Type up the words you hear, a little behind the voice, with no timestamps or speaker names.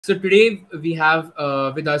So today we have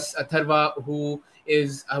with us Atharva, who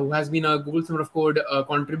has been a Google Summer of Code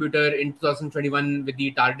contributor in 2021 with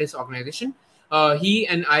the TARDIS organization. He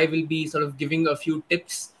and I will be sort of giving a few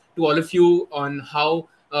tips to all of you on how,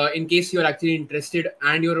 in case you're actually interested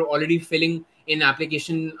and you're already filling in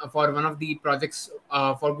application for one of the projects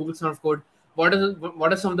for Google Summer of Code, what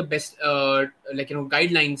are some of the best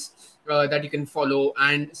guidelines that you can follow,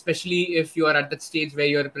 and especially if you are at that stage where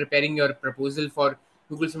you're preparing your proposal for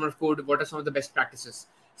Google Summer of Code, what are some of the best practices?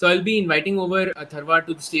 So I'll be inviting over Atharva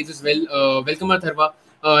to the stage as well. Welcome, Atharva.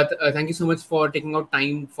 Thank you so much for taking out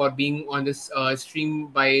time for being on this stream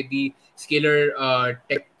by the Scalar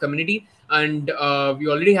Tech community. And we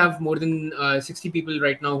already have more than 60 people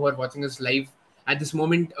right now who are watching us live at this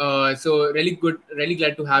moment. So really good, really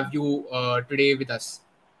glad to have you today with us.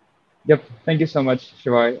 Yep. Thank you so much,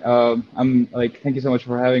 Shivai. Thank you so much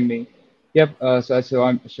for having me. Yep. So as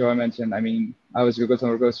Shivai mentioned, I was Google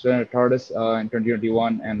Summer Course student at TARDIS in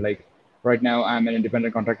 2021, and right now I'm an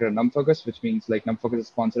independent contractor at NumFocus, which means NumFocus is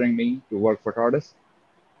sponsoring me to work for TARDIS.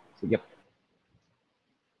 So yep.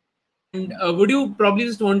 And would you probably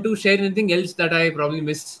just want to share anything else that I probably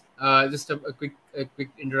missed? Just a quick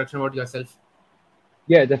introduction about yourself.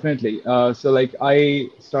 Yeah, definitely. I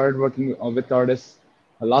started working with TARDIS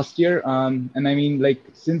last year, and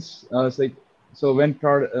since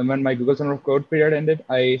when my Google Summer of Code period ended,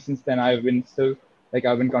 I since then I've been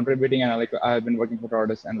contributing, and I've been working for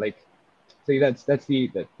TARDIS, and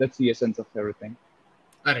that's the essence of everything.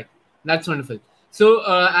 All right, that's wonderful. So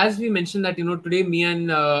as we mentioned that today me and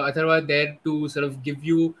Atharva are there to sort of give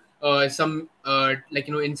you some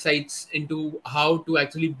insights into how to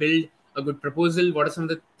actually build a good proposal. What are some of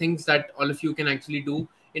the things that all of you can actually do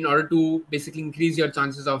in order to basically increase your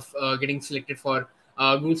chances of getting selected for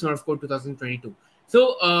Google Summer of Code 2022.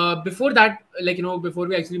 So before that, before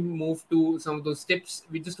we actually move to some of those tips,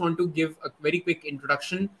 we just want to give a very quick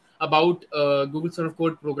introduction about Google Summer of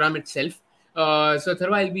Code program itself. So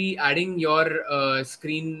Tharva, I'll be adding your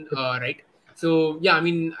screen, right? So yeah,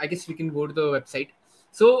 I guess we can go to the website.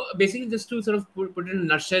 So basically, just to sort of put it in a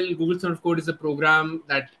nutshell, Google Summer of Code is a program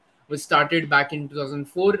that was started back in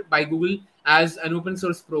 2004 by Google as an open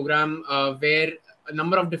source program where a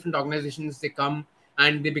number of different organizations, they come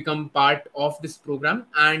and they become part of this program,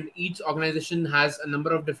 and each organization has a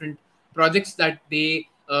number of different projects that they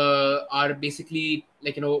are basically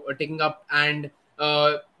taking up. And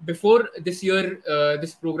before this year,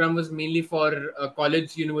 this program was mainly for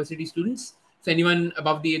college university students, so anyone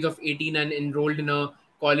above the age of 18 and enrolled in a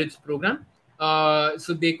college program.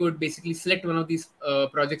 So they could basically select one of these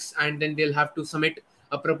projects, and then they'll have to submit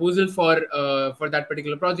a proposal for that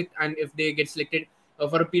particular project. And if they get selected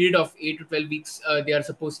for a period of 8 to 12 weeks, they are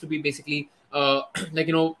supposed to be basically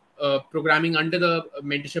programming under the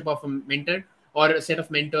mentorship of a mentor or a set of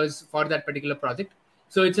mentors for that particular project.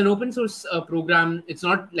 So it's an open source program. It's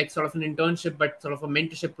not like sort of an internship, but sort of a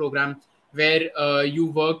mentorship program where you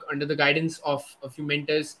work under the guidance of a few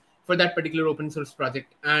mentors for that particular open source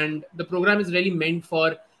project. And the program is really meant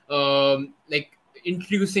for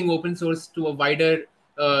introducing open source to a wider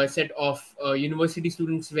set of university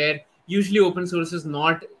students, where usually open source is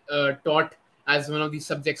not taught as one of these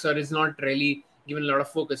subjects, or is not really given a lot of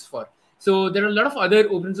focus for. So there are a lot of other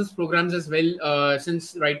open source programs as well.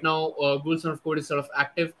 Since right now Google Summer of Code is sort of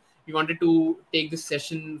active, we wanted to take this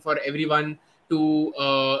session for everyone to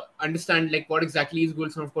understand what exactly is Google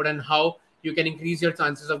Summer of Code, and how you can increase your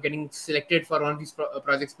chances of getting selected for one of these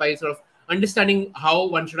projects by sort of understanding how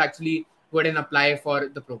one should actually go ahead and apply for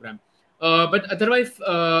the program. But otherwise,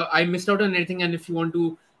 I missed out on anything, and if you want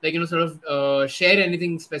to sort of share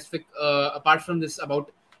anything specific apart from this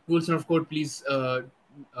about Google Summer of Code, please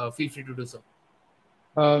feel free to do so.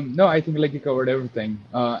 No, I think you covered everything.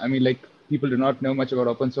 People do not know much about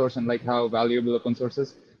open source and how valuable open source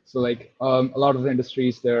is. So a lot of the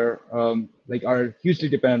industries there are hugely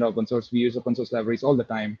dependent on open source. We use open source libraries all the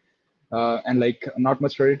time, and not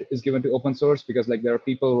much credit is given to open source because there are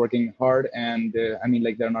people working hard, and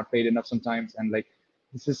they're not paid enough sometimes. And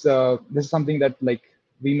this is something that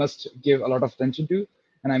we must give a lot of attention to.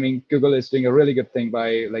 And Google is doing a really good thing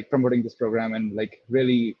by promoting this program and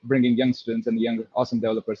really bringing young students and young awesome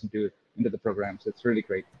developers into the program. So it's really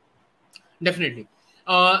great. Definitely.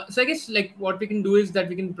 So I guess what we can do is that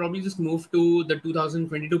we can probably just move to the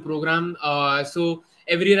 2022 program. So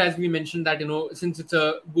every year, as we mentioned, that since it's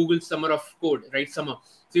a Google Summer of Code, right, summer,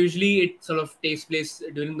 so usually it sort of takes place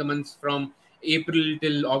during the months from April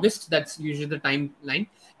till August. That's usually the timeline.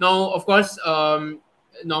 Now, of course,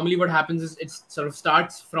 normally what happens is it sort of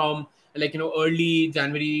starts from early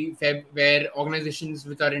January, Feb, where organizations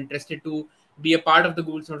which are interested to be a part of the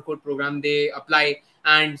Google Summer Code program, they apply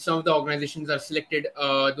and some of the organizations are selected.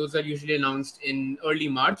 Those are usually announced in early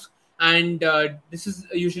March, and this is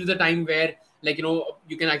usually the time where,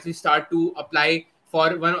 you can actually start to apply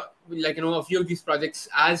for one, a few of these projects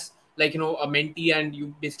as, a mentee, and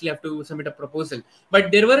you basically have to submit a proposal.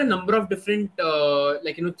 But there were a number of different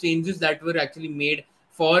changes that were actually made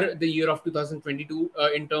for the year of 2022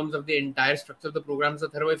 in terms of the entire structure of the program. So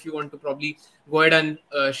Tharva, if you want to probably go ahead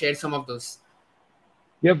and share some of those.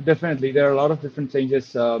 Yep, definitely. There are a lot of different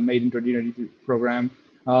changes made in 2022 program.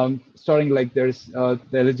 Starting like there's the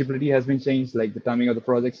eligibility has been changed, like the timing of the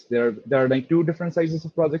projects. There are like two different sizes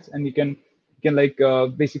of projects, and you can like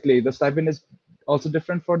basically the stipend is also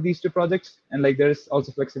different for these two projects, and like there's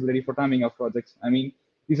also flexibility for timing of projects. I mean,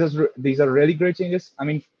 these are really great changes. I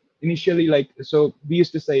mean, initially like so we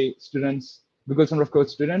used to say students Google Summer of Code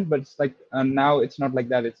student, but it's like now it's not like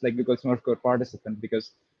that. It's like Google Summer of Code participant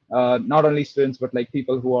because not only students, but like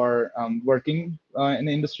people who are working in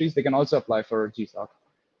the industries, they can also apply for GSoC.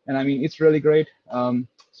 And I mean, it's really great.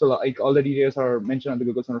 So like all the details are mentioned on the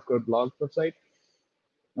Google Summer of Code blog website.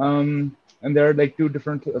 And there are like two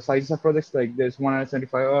different sizes of projects. Like there's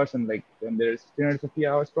 175 hours and like and there's 350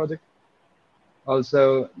 hours project.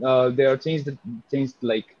 Also, they are changed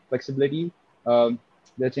like flexibility.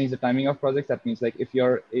 They changed the timing of projects. That means like if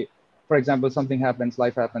for example, something happens,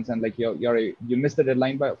 life happens, and like you miss the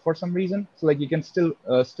deadline by for some reason, so like you can still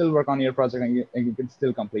work on your project and you can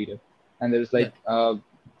still complete it. And there's Yeah. like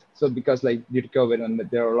so because like due to COVID and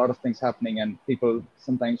there are a lot of things happening, and people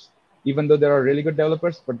sometimes, even though there are really good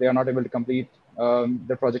developers, but they are not able to complete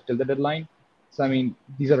their project till the deadline. So I mean,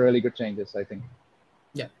 these are really good changes, I think.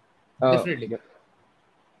 Yeah, Uh, definitely. yeah.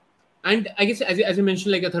 And I guess, as you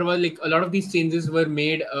mentioned, like Atharva, like a lot of these changes were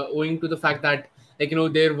made owing to the fact that,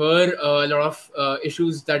 there were a lot of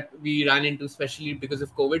issues that we ran into, especially because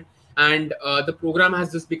of COVID. And the program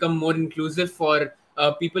has just become more inclusive for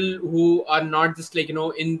people who are not just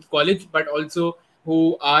in college, but also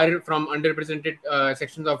who are from underrepresented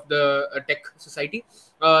sections of the tech society.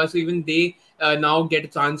 So even they now get a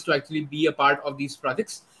chance to actually be a part of these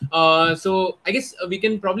projects. So I guess we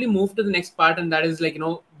can probably move to the next part, and that is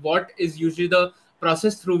what is usually the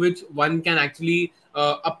process through which one can actually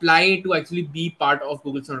apply to actually be part of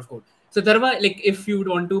Google Summer of Code. So Tarva, like if you would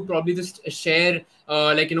want to probably just share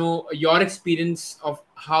your experience of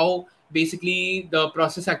how basically the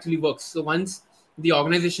process actually works. So once the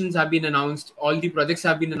organizations have been announced, all the projects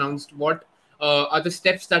have been announced, what are the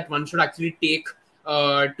steps that one should actually take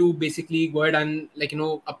to basically go ahead and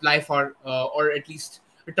apply for or at least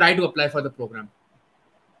try to apply for the program?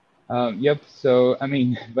 Yep. So, I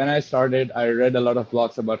mean, when I started, I read a lot of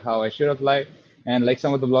blogs about how I should apply, and like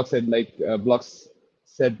some of the blogs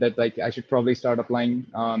said that like I should probably start applying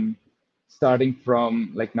starting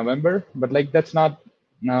from like November. But like that's not,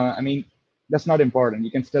 no, I mean, that's not important.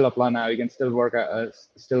 You can still apply now. You can still work, um,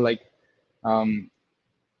 still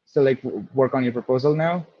like work on your proposal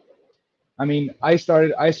now. I mean, I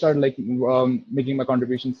started like making my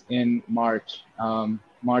contributions in March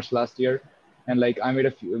last year, and like I made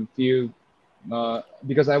a few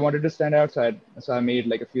because I wanted to stand out. So I made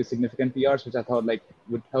like a few significant PRs, which I thought like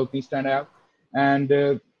would help me stand out.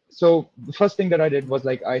 And so the first thing that I did was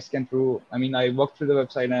like I scanned through. I mean, I walked through the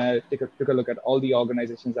website and I took a look at all the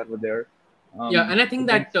organizations that were there. Yeah, and I So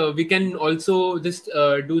think once, that we can also just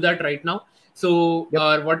do that right now. So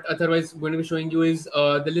yep. what otherwise going to be showing you is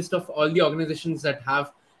the list of all the organizations that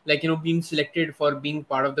have been selected for being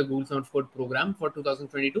part of the Google Summer of Code program for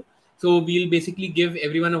 2022. So we'll basically give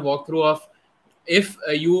everyone a walkthrough of, if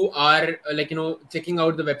you are checking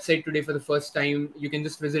out the website today for the first time, you can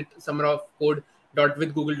just visit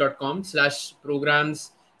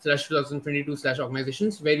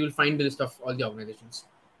summerofcode.withgoogle.com/programs/2022/organizations, where you'll find the list of all the organizations.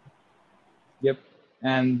 Yep,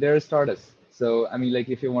 and there's Stardust. So I mean, like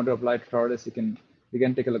if you want to apply to Stardust, you can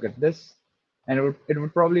take a look at this, and it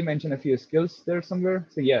would probably mention a few skills there somewhere.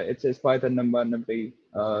 So yeah, it says Python, Numba, NumPy,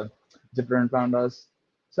 Jupyter and Pandas.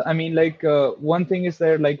 So I mean, like one thing is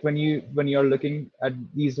there, like when you're looking at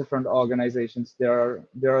these different organizations, there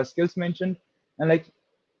are skills mentioned, and like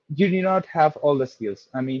you do not have all the skills.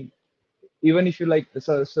 I mean, even if you like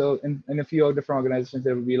in a few different organizations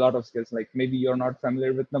there will be a lot of skills, like maybe you're not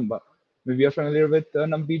familiar with Numba, maybe you're familiar with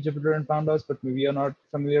NumPy, Jupyter and Pandas, but maybe you're not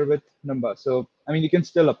familiar with Numba. So I mean, you can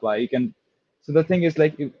still apply. You can. So the thing is,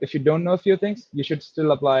 like if you don't know a few things, you should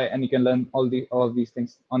still apply, and you can learn all of these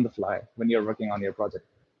things on the fly when you're working on your project.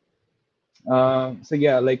 So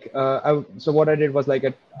yeah, like so what I did was like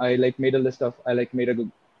I like made a list of I like made a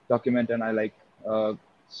good document, and I like I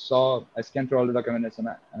scanned through all the documents and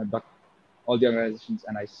all the organizations,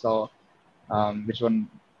 and I saw which one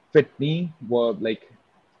fit me. Were like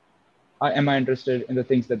am I interested in the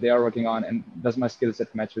things that they are working on, and does my skill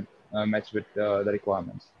set match with the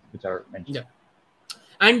requirements which are mentioned? Yeah.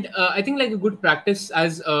 And I think like a good practice,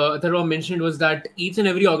 as Atharva mentioned, was that each and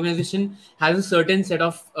every organization has a certain set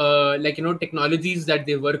of technologies that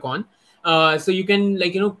they work on. So you can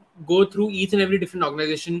go through each and every different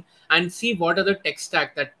organization and see what are the tech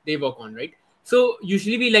stack that they work on, right? So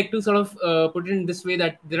usually we like to sort of put it in this way,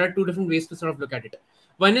 that there are two different ways to sort of look at it.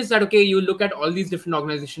 One is that, okay, you look at all these different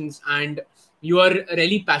organizations and you are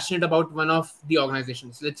really passionate about one of the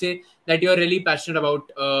organizations. Let's say that you are really passionate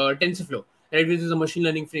about TensorFlow, right, which is a machine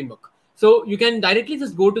learning framework. So you can directly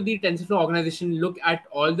just go to the TensorFlow organization, look at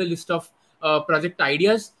all the list of project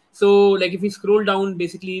ideas. So like if we scroll down,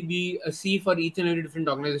 basically we see for each and every different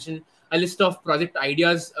organization a list of project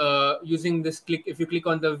ideas using this click. If you click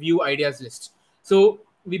on the view ideas list, so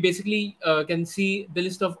we basically can see the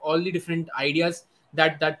list of all the different ideas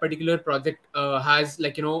that that particular project has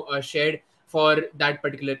shared for that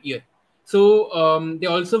particular year. So they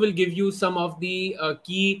also will give you some of the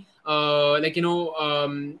key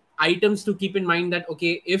items to keep in mind, that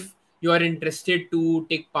okay, if you are interested to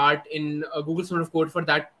take part in a Google Summer of Code for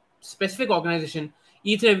that specific organization,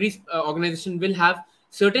 each and every organization will have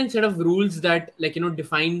certain set of rules that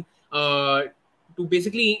define to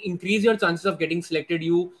basically increase your chances of getting selected.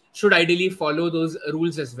 You should ideally follow those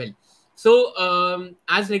rules as well. So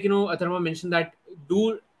as Atharva mentioned, that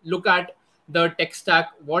do look at the tech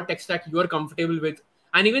stack, what tech stack you are comfortable with.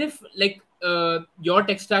 And even if your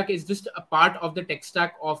tech stack is just a part of the tech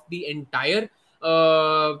stack of the entire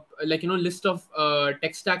list of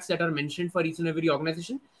tech stacks that are mentioned for each and every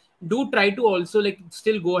organization, do try to also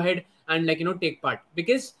still go ahead and take part.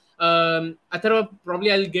 Because Atharva,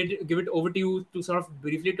 probably I'll give it over to you to sort of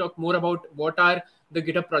briefly talk more about what are the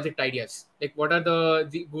GitHub project ideas, like what are the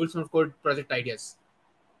Google Summer of Code project ideas.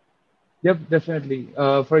 Yep, definitely.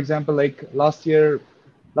 For example, like last year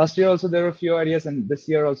also there were a few ideas, and this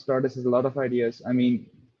year also Stardust has a lot of ideas. I mean,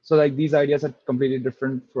 so like these ideas are completely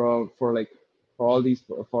different for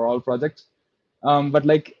all projects. But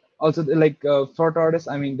like also for Stardust,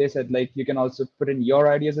 I mean, they said like you can also put in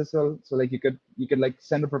your ideas as well. So like you could like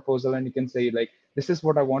send a proposal and you can say like this is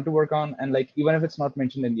what I want to work on, and like even if it's not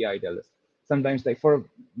mentioned in the idea list, sometimes like for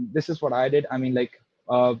this is what I did. I mean like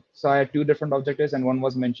so I had two different objectives, and one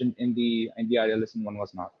was mentioned in the idea list, and one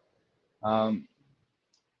was not.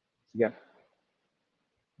 Yeah.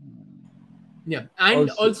 Yeah, and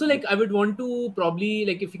Also, also I would want to probably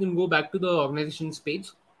if you can go back to the organization's page.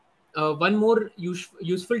 One more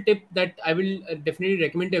useful tip that I will definitely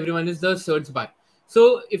recommend to everyone is the search bar.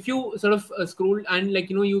 So if you sort of scroll and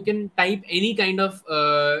you can type any kind of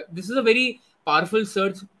this is a very powerful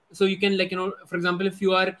search. So you can for example, if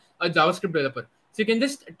you are a JavaScript developer, so you can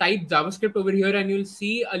just type JavaScript over here and you'll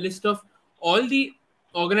see a list of all the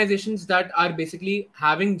organizations that are basically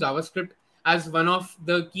having JavaScript as one of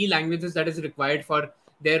the key languages that is required for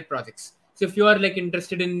their projects. So if you are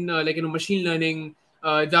interested in machine learning,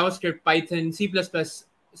 JavaScript, Python, C++,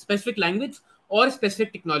 specific language or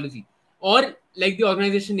specific technology, or like the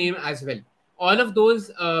organization name as well, all of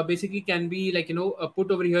those basically can be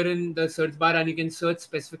put over here in the search bar, and you can search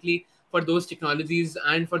specifically for those technologies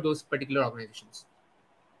and for those particular organizations.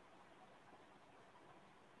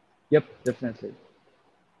 yep, definitely.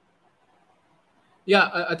 Yeah,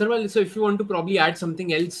 Atharwal, so if you want to probably add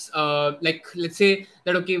something else, like let's say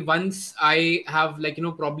that okay, once I have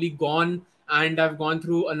probably gone and I've gone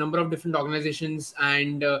through a number of different organizations,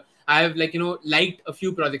 and I have liked a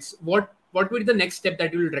few projects. What would be the next step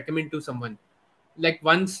that you will recommend to someone? Like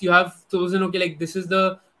once you have chosen, okay, like this is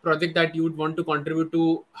the project that you would want to contribute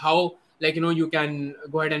to, how you can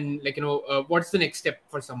go ahead and what's the next step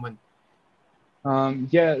for someone?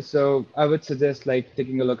 Yeah, so I would suggest like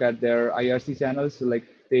taking a look at their IRC channels. So like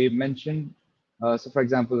they mentioned, so for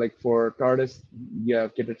example, like for TARDIS, you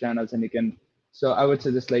have Twitter channels, and you can. So I would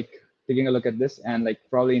suggest like taking a look at this and like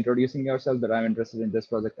probably introducing yourself that I'm interested in this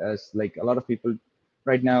project, as like a lot of people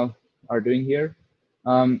right now are doing here.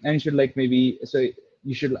 And you should like maybe so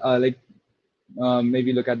you should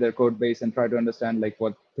maybe look at their code base and try to understand like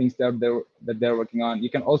what things that they're working on. You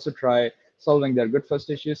can also try solving their good first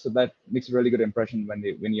issues, so that makes a really good impression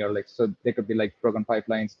when you're like, so they could be like broken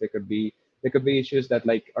pipelines, there could be issues that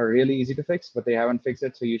like are really easy to fix but they haven't fixed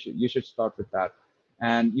it, so you should start with that.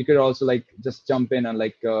 And you could also like just jump in and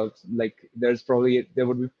like there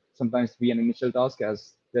would be sometimes be an initial task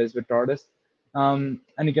as there's with Tardis, and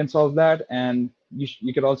you can solve that, and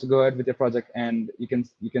you could also go ahead with your project, and you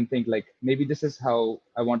can think like maybe this is how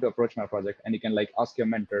I want to approach my project, and you can like ask your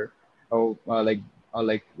mentor or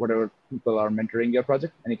like whatever people are mentoring your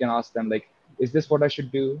project, and you can ask them like, is this what I should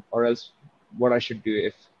do, or else what I should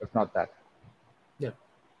do if not that. Yeah.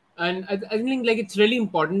 And I think like it's really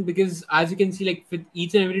important because as you can see, like with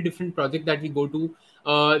each and every different project that we go to,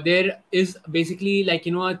 there is basically like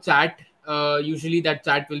a chat. Usually that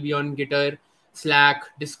chat will be on Gitter, Slack,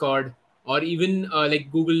 Discord, or even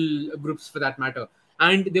like Google groups for that matter.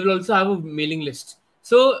 And they will also have a mailing list.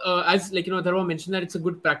 So as like Dharma mentioned, that it's a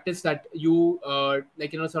good practice that you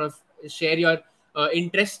like sort of share your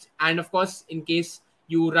interest, and of course in case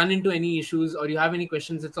you run into any issues or you have any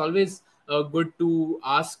questions, it's always good to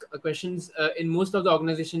ask questions. In most of the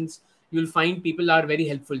organizations, you'll find people are very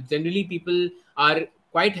helpful. Generally, people are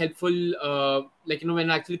quite helpful. When it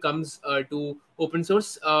actually comes to open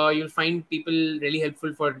source, you'll find people really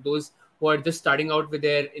helpful for those who are just starting out with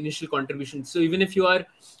their initial contributions. So even if you are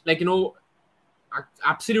like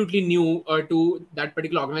absolutely new to that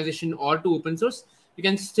particular organization or to open source, you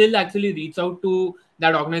can still actually reach out to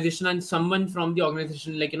that organization, and someone from the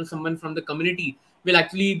organization, someone from the community, will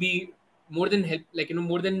actually be more than help,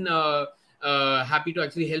 more than happy to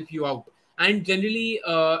actually help you out. And generally,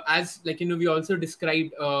 as we also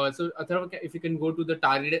described, so Atharva, if you can go to the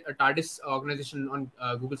TARDIS organization on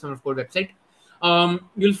Google Summer of Code website,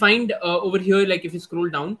 you'll find over here, like if you scroll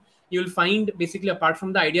down, you'll find basically, apart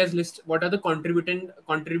from the ideas list, what are the contributing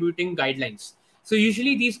guidelines. So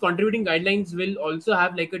usually these contributing guidelines will also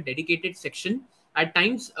have like a dedicated section at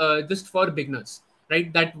times, just for beginners,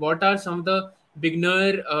 right? That what are some of the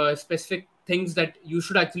beginner specific things that you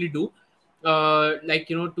should actually do,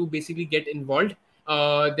 to basically get involved.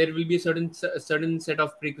 There will be a certain set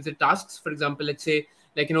of prerequisite tasks. For example, let's say,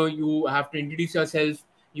 you have to introduce yourself,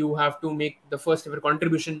 you have to make the first ever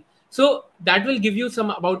contribution. So that will give you some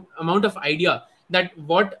about amount of idea that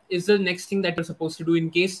what is the next thing that you're supposed to do in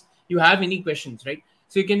case you have any questions, right?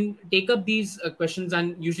 So you can take up these questions,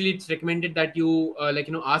 and usually it's recommended that you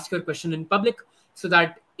ask your question in public, so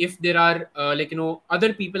that if there are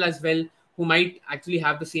other people as well who might actually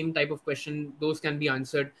have the same type of question, those can be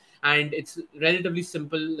answered. And it's relatively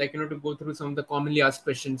simple, to go through some of the commonly asked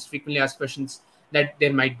questions, frequently asked questions that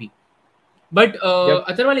there might be. But Yep.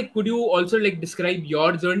 Atharva, like, could you also like describe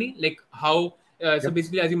your journey, like how? So Yep.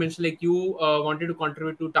 basically, as you mentioned, like you wanted to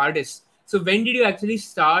contribute to TARDIS. So when did you actually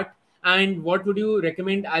start, and what would you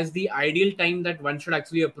recommend as the ideal time that one should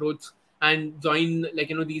actually approach and join,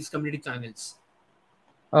 these community channels?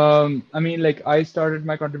 I mean, like I started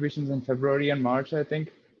my contributions in February and March, I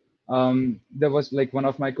think. There was like one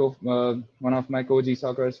of my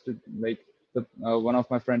co-GSoCers to like one of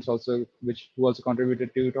my friends also, who also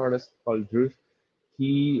contributed to TORDUS, called Dhruv.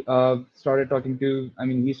 He started talking to. I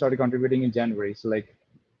mean, he started contributing in January. So like,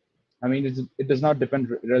 I mean, it does not depend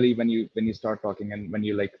really when you start talking and when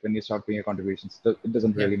you start doing your contributions. It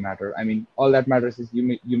doesn't Yeah, really matter. I mean, all that matters is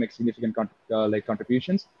you make significant like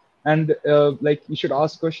contributions, and like you should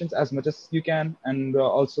ask questions as much as you can, and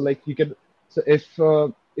also like you could. So if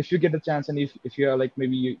you get a chance, and if you are like,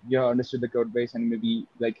 maybe you understood the code base, and maybe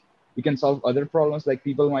like you can solve other problems, like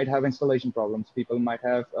people might have installation problems, people might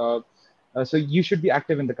have so you should be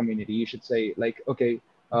active in the community. You should say like, okay,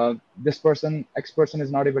 this person X person is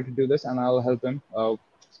not able to do this, and I'll help him.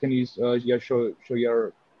 Can you show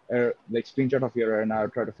your like screenshot of your error, and I'll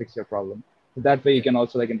try to fix your problem. So that way you yeah, can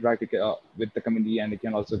also like interact with the community, and you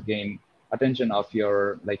can also gain attention of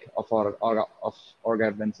your like of org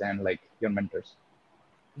admins and like your mentors.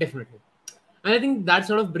 definitely. And I think that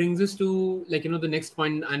sort of brings us to the next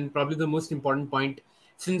point, and probably the most important point,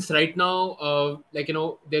 since right now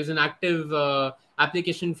there's an active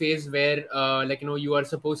application phase where you are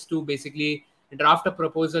supposed to basically draft a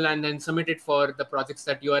proposal and then submit it for the projects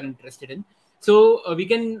that you are interested in. So we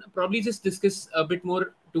can probably just discuss a bit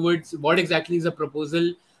more towards what exactly is a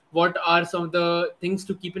proposal, what are some of the things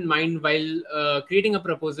to keep in mind while creating a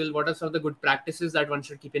proposal, what are some of the good practices that one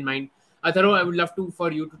should keep in mind. Atharo, I would love to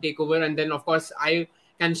for you to take over, and then of course I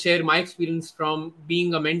can share my experience from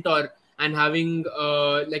being a mentor and having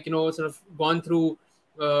sort of gone through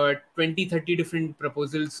 20, 30 different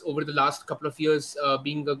proposals over the last couple of years,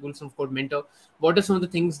 being a Google of Code mentor. What are some of the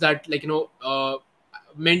things that a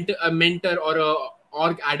mentor or a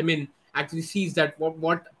org admin actually sees, that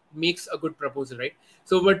what makes a good proposal, right?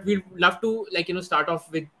 So what we'd love to start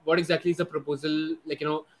off with, what exactly is a proposal,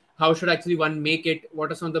 how should actually one make it,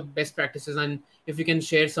 what are some of the best practices, and if you can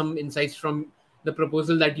share some insights from the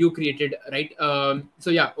proposal that you created, right?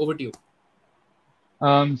 So yeah, over to you.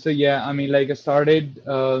 So yeah, I mean, like I started.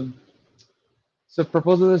 So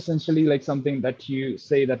proposal is essentially like something that you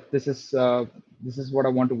say that this is what I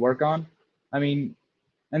want to work on. I mean,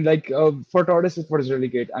 and like for Tortoise, it was really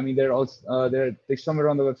great. I mean, they're also they're like somewhere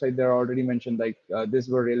on the website they're already mentioned like these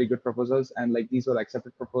were really good proposals, and like these were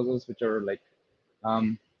accepted proposals, which are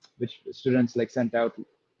um, which students like sent out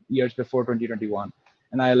years before 2021.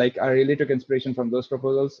 And I really took inspiration from those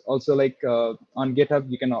proposals. Also, like on GitHub,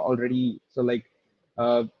 you can already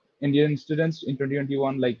uh, Indian students in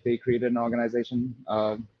 2021, like they created an organization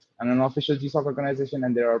and an official GSoC organization,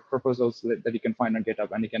 and there are proposals that you can find on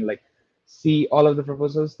GitHub, and you can like see all of the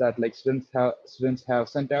proposals that like students have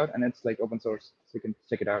sent out, and it's like open source, so you can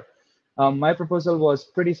check it out. My proposal was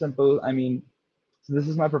pretty simple. I mean, so this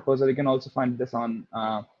is my proposal. You can also find this on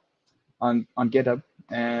GitHub,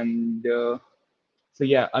 and so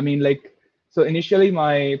yeah, I mean, like, so initially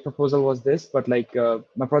my proposal was this, but like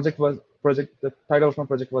my project the title of my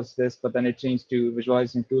project was this, but then it changed to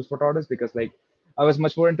visualizing tools for Tortoise, because like I was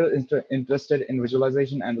much more interested in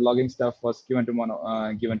visualization, and the logging stuff was given to one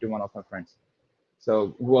of my friends,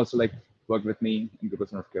 so who also like worked with me in Google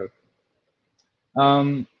Center of Code.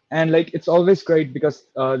 And like it's always great because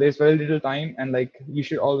there's very little time, and like you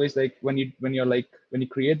should always like when you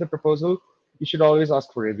create the proposal, you should always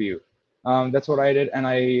ask for review. That's what I did, and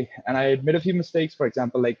I made a few mistakes. For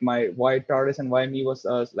example, like my why TARDIS and why me was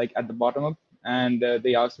like at the bottom up, and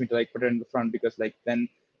they asked me to like put it in the front, because like then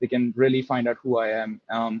they can really find out who I am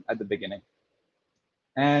at the beginning.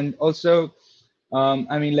 And also,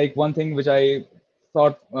 I mean, like one thing which I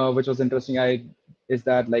thought which was interesting, is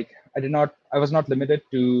that like I was not limited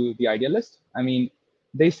to the idealist. I mean,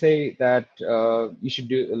 they say that you should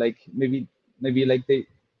do like maybe like they.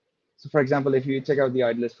 So for example, if you check out the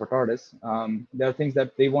idealist for Tortoise, there are things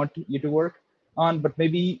that they want you to work on, but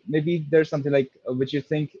maybe there's something like which you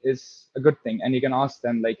think is a good thing, and you can ask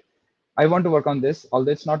them like, I want to work on this,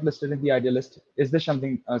 although it's not listed in the idealist. Is this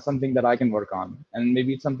something that I can work on? And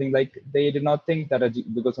maybe it's something like they did not think that a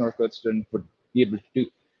Google Summer Code student would be able to do.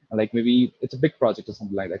 Like maybe it's a big project or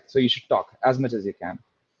something like that. So you should talk as much as you can.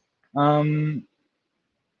 Um,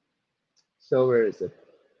 so where is it?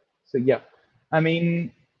 So yeah, I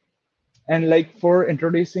mean, and like for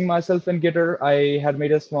introducing myself in Gitter, I had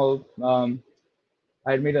made a small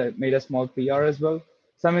I had made a small PR as well.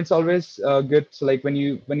 So I mean, it's always good. So like when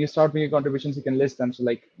you start making contributions, you can list them. So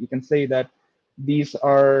like you can say that these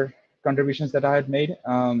are contributions that I had made,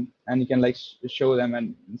 and you can like show them,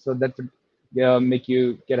 and so that would make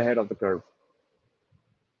you get ahead of the curve.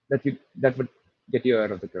 That would get you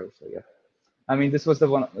ahead of the curve. So yeah, I mean, this was the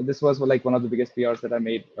one. This was like one of the biggest PRs that I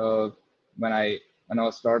made when I when I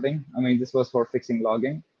was starting. I mean, this was for fixing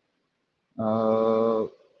logging. Uh,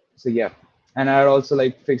 so yeah, and I also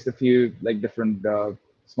like fixed a few like different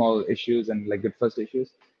small issues and like good first issues.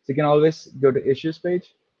 So you can always go to issues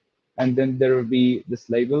page, and then there will be this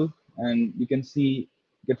label, and you can see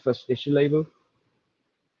get first issue label,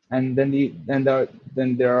 and then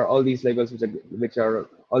there are all these labels which are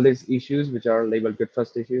all these issues which are labeled good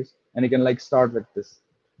first issues, and you can like start with this.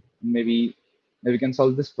 Maybe maybe you can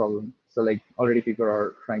solve this problem. So like already people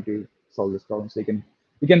are trying to solve this problem, so you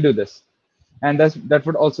can do this, and that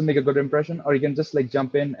would also make a good impression. Or you can just like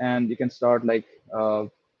jump in, and you can start like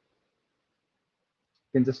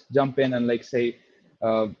you can just jump in and like say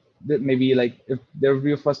maybe like if there will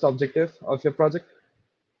be a first objective of your project.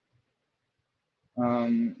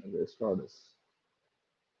 Let's draw this.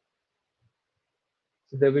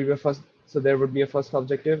 So there will be a first. So there would be a first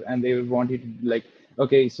objective, and they would want you to like,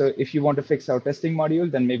 okay, so if you want to fix our testing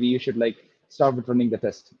module, then maybe you should like start with running the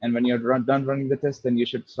test. And when you're done running the test, then you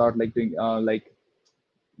should start like doing like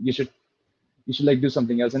you should you should like do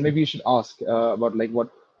something else, and maybe you should ask about like what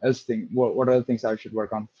other things I should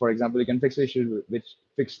work on. For example, you can fix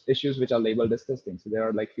issues which are labeled as testing. So there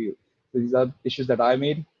are like few. So these are issues that I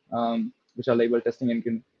made, which are labeled testing, and you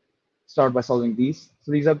can start by solving these.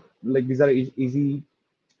 So these are easy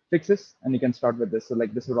fixes, and you can start with this. So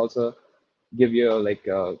like this would also give you like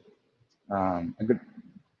a good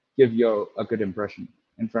give you a good impression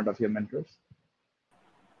in front of your mentors.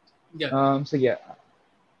 Yeah. So yeah,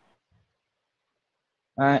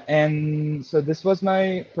 and so this was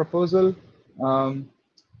my proposal. Um,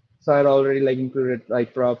 so I'd already like included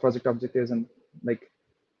like project objectives and like.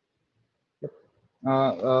 Yep.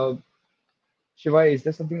 Uh, Shiva, is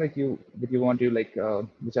there something like you want to like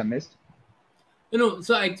which I missed?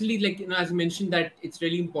 So actually, like, as you mentioned, that it's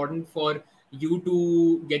really important for you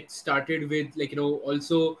to get started with, like,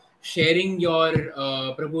 also sharing your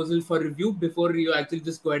proposal for review before you actually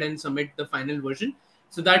just go ahead and submit the final version,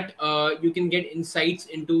 so that you can get insights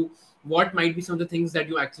into what might be some of the things that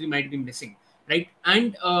you actually might be missing, right?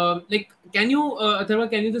 And like, can you Atharva,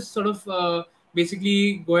 can you just sort of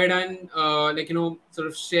basically go ahead and like, sort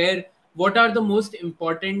of share what are the most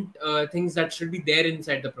important things that should be there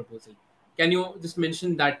inside the proposal? Can you just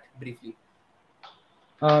mention that briefly?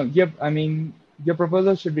 Yep. I mean, your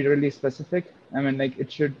proposal should be really specific. I mean, like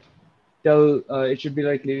it should. tell it should be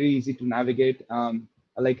like really easy to navigate.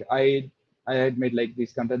 Like I had made like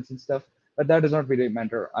these contents and stuff, but that does not really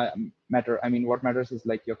matter. I mean, what matters is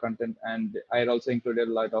like your content, and I had also included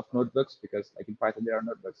a lot of notebooks because like in Python there are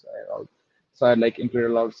notebooks. So I like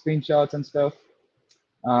included a lot of screenshots and stuff.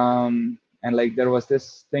 And like there was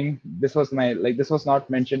this thing. This was my like this was not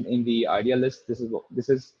mentioned in the idea list. This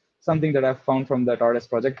is something that I found from the artist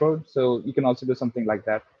project board. So you can also do something like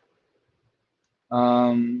that.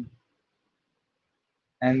 Um,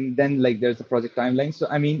 and then like there's the project timeline. So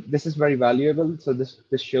I mean, this is very valuable. So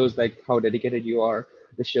this shows like how dedicated you are.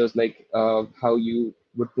 This shows like how you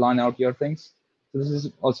would plan out your things. So this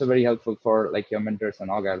is also very helpful for like your mentors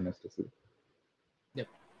and org admins to see. Yep.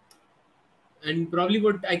 And probably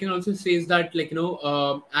what I can also say is that,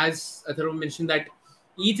 as Atharva mentioned, that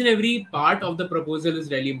each and every part of the proposal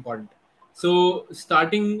is really important. So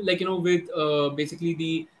starting with basically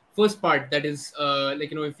the first part, that is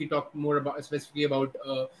if we talk more about specifically about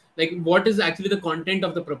like what is actually the content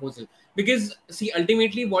of the proposal. Because see,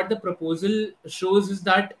 ultimately what the proposal shows is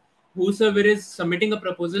that whosoever is submitting a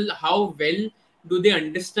proposal, how well do they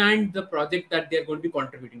understand the project that they are going to be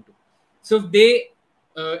contributing to. So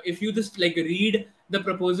if you just like read the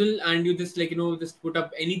proposal and you just just put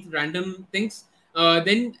up any random things,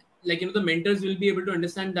 then the mentors will be able to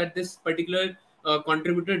understand that this particular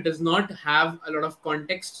contributor does not have a lot of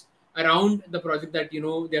context around the project that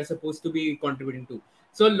they are supposed to be contributing to.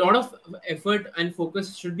 So a lot of effort and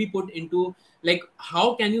focus should be put into like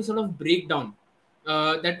how can you sort of break down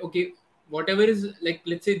that, okay, whatever is like,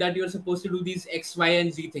 let's say that you're supposed to do these X, Y,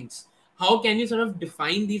 and Z things. How can you sort of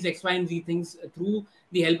define these X, Y, and Z things through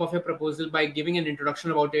the help of a proposal by giving an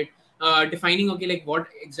introduction about it, defining, okay, like what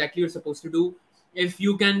exactly you're supposed to do. If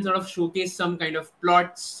you can sort of showcase some kind of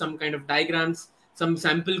plots, some kind of diagrams, some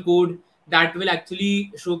sample code that will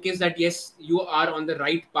actually showcase that yes, you are on the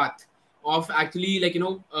right path of actually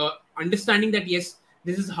understanding that yes,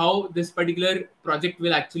 this is how this particular project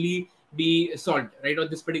will actually be solved, right? Or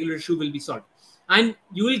this particular issue will be solved, and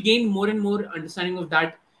you will gain more and more understanding of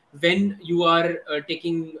that when you are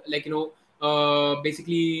taking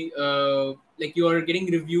basically like you are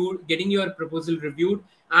getting your proposal reviewed,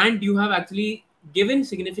 and you have actually given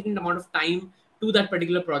significant amount of time to that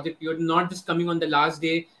particular project. You're not just coming on the last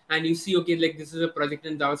day and you see, okay, like this is a project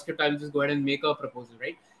in JavaScript, I'll just go ahead and make a proposal,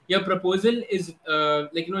 right? Your proposal is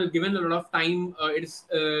given a lot of time. It's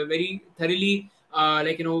very thoroughly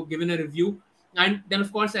given a review. And then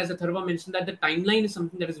of course, as Atharva mentioned, that the timeline is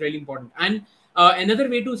something that is really important. And another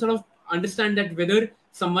way to sort of understand that whether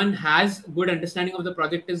someone has good understanding of the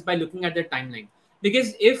project is by looking at their timeline.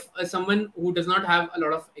 Because if someone who does not have a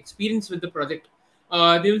lot of experience with the project,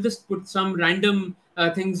 they will just put some random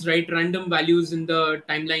things, right? Random values in the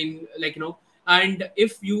timeline, and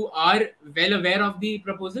if you are well aware of the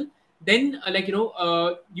proposal, then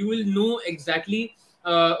you will know exactly,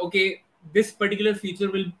 okay, this particular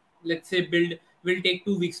feature will, let's say, will take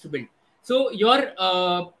 2 weeks to build. So your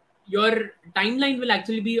timeline will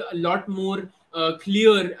actually be a lot more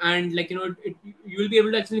clear, and you will be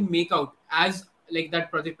able to actually make out as like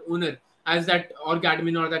that project owner, as that org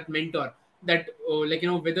admin or that mentor, that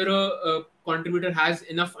whether a contributor has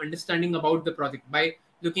enough understanding about the project by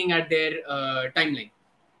looking at their timeline.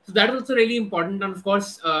 So that is also really important. And of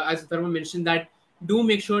course, as Dharma mentioned, that do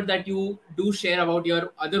make sure that you do share about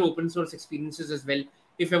your other open source experiences as well.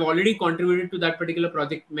 If you have already contributed to that particular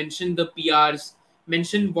project, mention the PRs,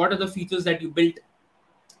 mention what are the features that you built.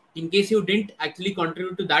 In case you didn't actually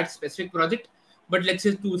contribute to that specific project, but let's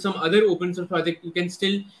say to some other open source project, you can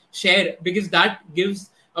still share, because that gives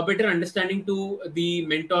a better understanding to the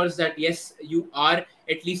mentors that yes, you are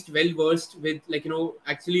at least well versed with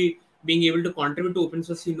actually being able to contribute to open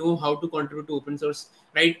source. You know how to contribute to open source,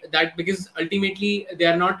 right? That because ultimately they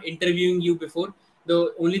are not interviewing you before.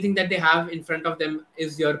 The only thing that they have in front of them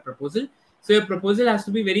is your proposal. So your proposal has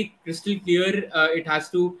to be very crystal clear. It has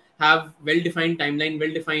to have well-defined timeline,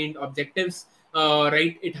 well-defined objectives,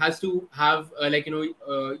 right? It has to have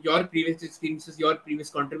your previous experiences, your previous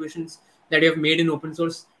contributions that you have made in open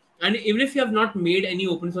source. And even if you have not made any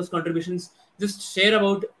open source contributions, just share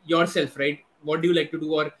about yourself, right? What do you like to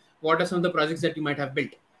do, or what are some of the projects that you might have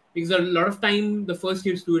built? Because a lot of time the first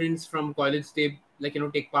year students from college, they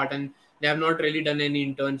take part, and they have not really done any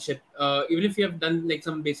internship. Even if you have done like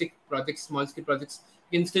some basic projects, small scale projects,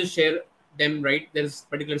 you can still share them, right? There's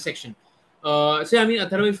particular section. So I mean,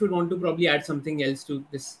 Atharva, if you want to probably add something else to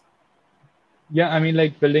this. Yeah, I mean,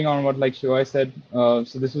 like building on what like Shiva said, so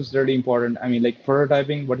this was really important. I mean, like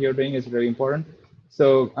prototyping, what you're doing is really important.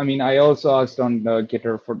 So, I mean, I also asked on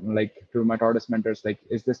Gitter for like to my artist mentors, like,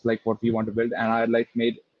 is this like what we want to build? And I like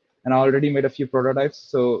made and I already made a few prototypes.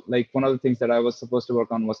 So like one of the things that I was supposed to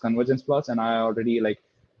work on was convergence plots, and I already like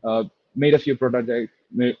uh, made a few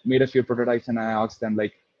prototypes, and I asked them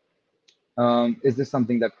like, is this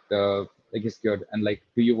something that like is good, and like,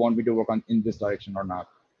 do you want me to work on in this direction or not?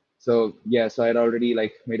 So yeah, so I had already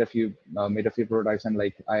like made a few prototypes, and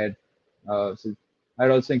like so I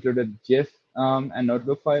had also included GIF and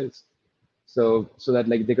notebook files, so that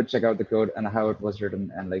like they could check out the code and how it was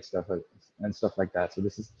written and like stuff like that. So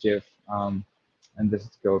this is GIF, and this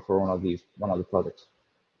is code for one of the projects.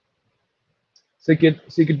 So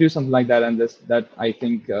you could do something like that, and this that I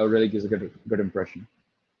think really gives a good impression.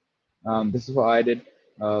 This is what I did.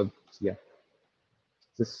 So yeah,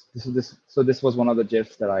 this was one of the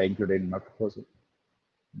GIFs that I included in my proposal.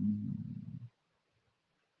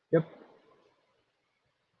 Yep.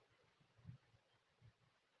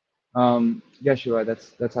 Yeah, sure.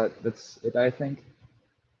 That's it, I think.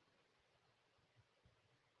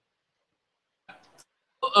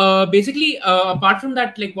 Yeah. Basically, apart from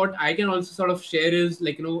that, like what I can also sort of share is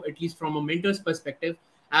like at least from a mentor's perspective,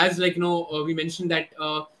 as like we mentioned that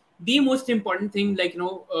the most important thing,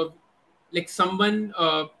 like someone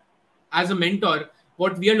as a mentor,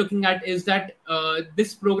 what we are looking at is that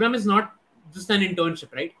this program is not just an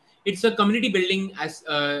internship, right? It's a community building as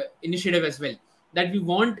initiative as well, that we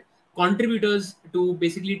want contributors to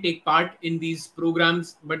basically take part in these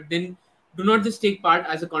programs, but then do not just take part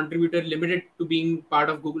as a contributor limited to being part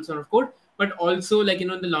of Google Son of Code, but also like in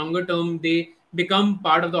the longer term they become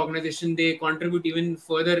part of the organization, they contribute even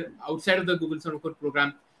further outside of the Google Son of Code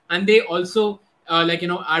program, and they also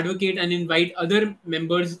advocate and invite other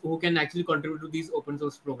members who can actually contribute to these open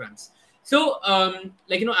source programs. So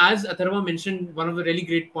as Atharva mentioned, one of the really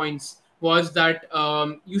great points was that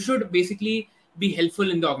you should basically be helpful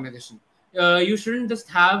in the organization. You shouldn't just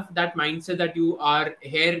have that mindset that you are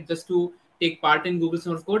here just to take part in Google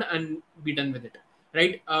Source Code and be done with it,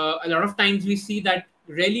 right? A lot of times we see that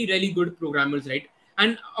really good programmers, right?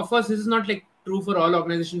 And of course this is not like true for all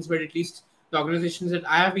organizations, but at least the organizations that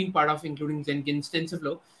I have been part of, including Jenkins,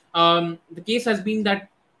 TensorFlow, the case has been that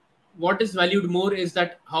what is valued more is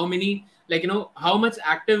that how many, how much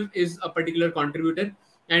active is a particular contributor,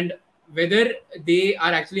 and whether they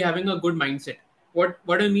are actually having a good mindset. What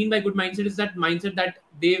I mean by good mindset is that mindset that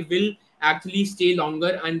they will actually stay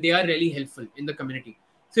longer and they are really helpful in the community.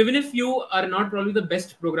 So even if you are not probably the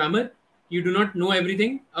best programmer, you do not know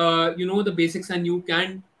everything, you know the basics and you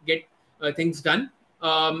can get things done,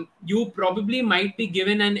 you probably might be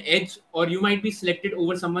given an edge, or you might be selected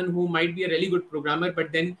over someone who might be a really good programmer,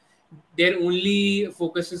 but then their only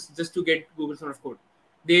focus is just to get Google Source Code.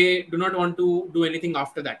 They do not want to do anything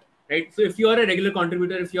after that, right? So if you are a regular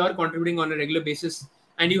contributor, if you are contributing on a regular basis,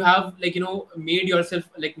 and you have made yourself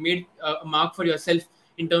made a mark for yourself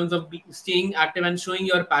in terms of staying active and showing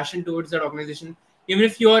your passion towards that organization, even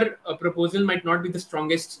if your proposal might not be the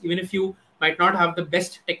strongest, even if you might not have the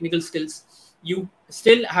best technical skills, you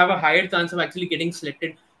still have a higher chance of actually getting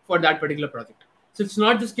selected for that particular project. So it's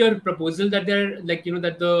not just your proposal that they're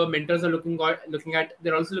that the mentors are looking at,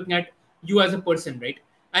 they're also looking at you as a person, right?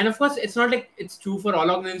 And of course it's not like it's true for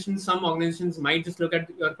all organizations. Some organizations might just look at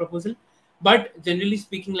your proposal, but generally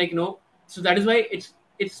speaking, so that is why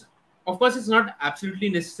it's of course it's not absolutely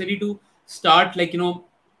necessary to start a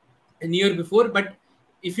year before, but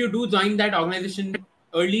if you do join that organization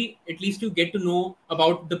early, at least you get to know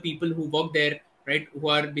about the people who work there, right? Who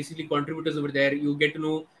are basically contributors over there. You get to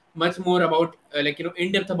know much more about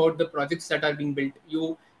in depth about the projects that are being built.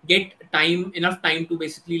 You get enough time to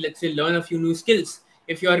basically, let's say, learn a few new skills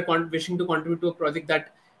if you are wishing to contribute to a project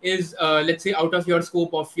that is let's say out of your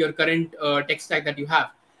scope of your current tech stack that you have,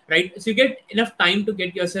 right? So you get enough time to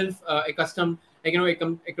get yourself accustomed,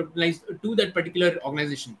 acclimatized to that particular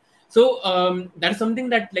organization. So that's something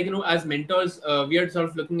that as mentors we are sort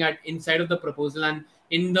of looking at inside of the proposal, and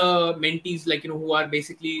in the mentees who are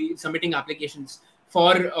basically submitting applications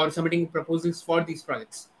for or submitting proposals for these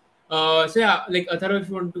projects. So yeah, like Athara, if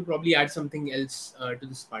you want to probably add something else to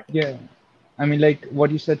this part. Yeah, I mean, like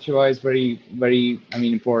what you said, Shiva, is very, I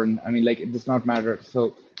mean, important. I mean, like it does not matter.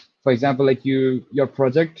 So, for example, like your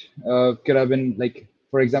project could have been like,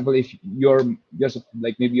 for example, if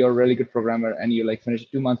like maybe you're a really good programmer and you like finish a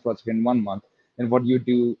 2 month project in 1 month, then what do you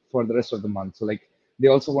do for the rest of the month? So like they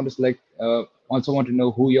also want to also want to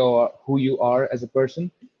know who you are as a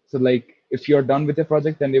person. So like if you're done with the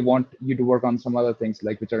project, then they want you to work on some other things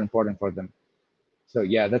like which are important for them. So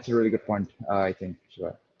yeah, that's a really good point, I think,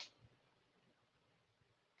 Shiva.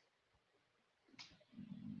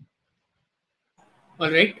 All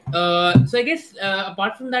right. So I guess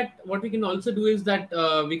apart from that, what we can also do is that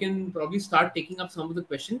we can probably start taking up some of the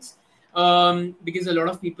questions. because a lot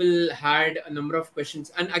of people had a number of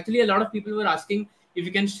questions, and actually a lot of people were asking if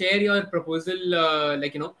you can share your proposal,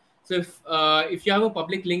 so if you have a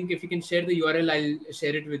public link, if you can share the URL, I'll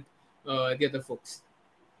share it with the other folks.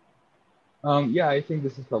 Yeah, I think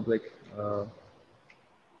this is public.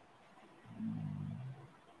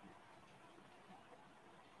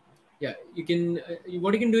 Yeah, you can.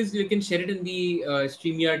 What you can do is you can share it in the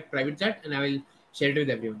StreamYard private chat, and I will share it with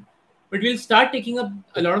everyone. But we'll start taking up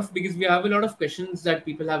a lot of, because we have a lot of questions that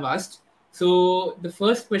people have asked. So the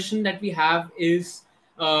first question that we have is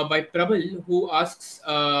by Prabal, who asks,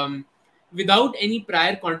 without any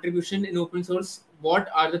prior contribution in open source, what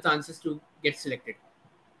are the chances to get selected?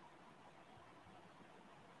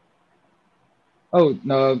 Oh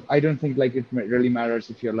no, I don't think like it really matters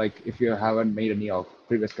if you're like if you haven't made any of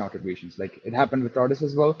previous contributions. Like it happened with Tortoise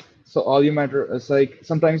as well. So all you matter is like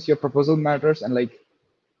sometimes your proposal matters, and like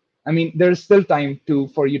I mean there's still time to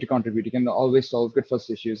for you to contribute. You can always solve good first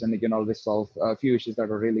issues, and you can always solve a few issues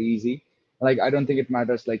that are really easy. Like I don't think it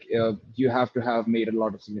matters like you have to have made a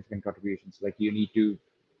lot of significant contributions. Like you need to.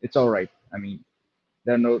 It's all right. I mean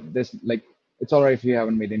there are no this like it's all right if you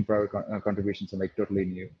haven't made any prior contributions and like totally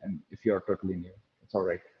new, and if you're totally new, it's all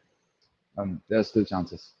right. There's still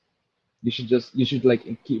chances. You should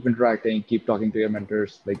like keep interacting, keep talking to your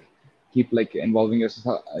mentors, like keep like involving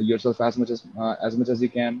yourself as much as you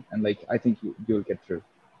can, and like I think you'll get through.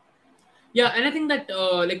 Yeah, and I think that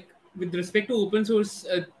with respect to open source,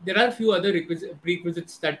 there are a few other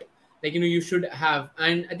prerequisites that you should have,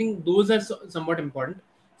 and I think those are somewhat important.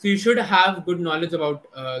 So you should have good knowledge about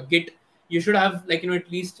Git. You should have at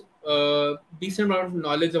least decent amount of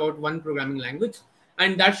knowledge about one programming language,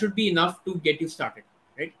 and that should be enough to get you started,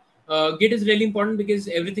 right? Git is really important because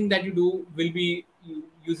everything that you do will be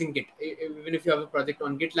using Git. Even if you have a project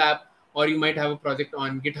on GitLab, or you might have a project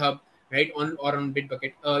on GitHub, right, on or on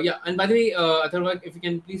Bitbucket. Yeah, and by the way, Atharva, if you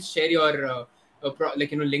can please share your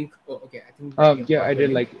link. Oh, okay, I think that you have Yeah, got the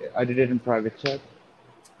link. I did it in private chat.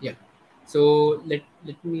 Yeah. So let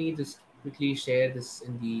me just quickly share this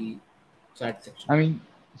in the chat section. I mean,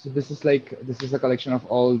 so this is a collection of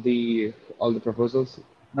all the proposals,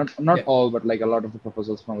 not Yeah. all, but like a lot of the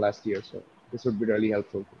proposals from last year. So this would be really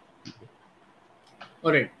helpful.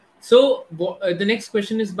 All right. So the next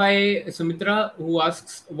question is by Sumitra, who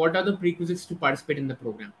asks, "What are the prerequisites to participate in the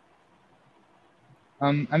program?"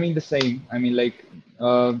 I mean the same. I mean like,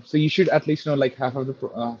 so you should at least know like half of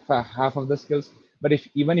the skills. But if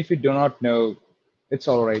even if you do not know, it's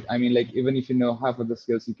all right. I mean like even if you know half of the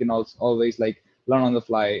skills, you can also always like learn on the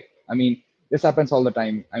fly. I mean this happens all the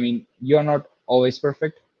time. I mean you're not always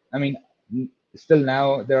perfect. I mean still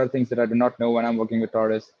now there are things that I do not know when I'm working with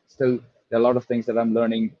artists. Still there are a lot of things that I'm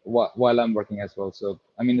learning while I'm working as well. So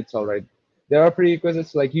I mean it's all right. There are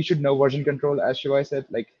prerequisites like you should know version control, as Shiva said.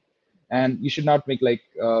 Like and you should not make like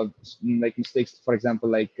mistakes, for example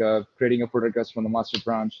like creating a pull request from the master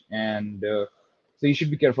branch, and so you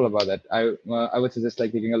should be careful about that. I would suggest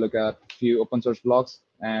like taking a look at a few open source blogs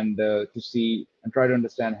and to see and try to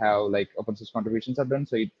understand how like open source contributions are done,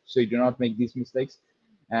 so you do not make these mistakes.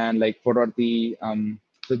 And like what are the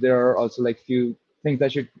so there are also like few things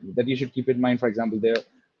that you should keep in mind. For example, there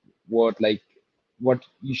what like what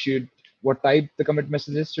you should what type the commit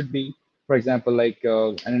messages should be, for example like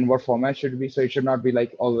and in what format should be. So it should not be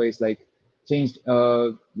like always like changed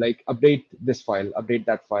like update this file, update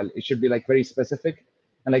that file. It should be like very specific,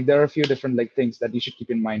 and like there are a few different like things that you should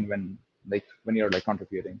keep in mind when you're like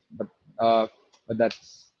contributing. But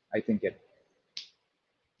that's I think it.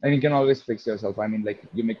 And you can always fix yourself. I mean like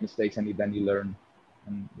you make mistakes and then you learn.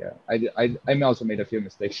 And yeah, I may also made a few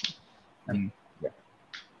mistakes. Yeah. And yeah.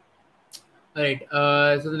 All right.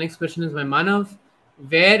 So the next question is by Manav.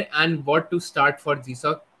 Where and what to start for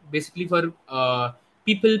GSoC? Basically for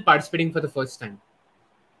people participating for the first time.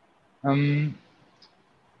 um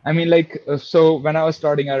I mean, like, so when I was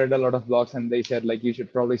starting, I read a lot of blogs and they said, like, you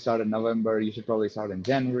should probably start in November, you should probably start in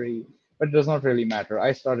January, but it does not really matter.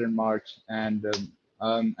 I started in March, and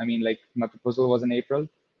I mean, like, my proposal was in April.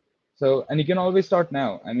 So, and you can always start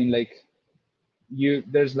now. I mean, like,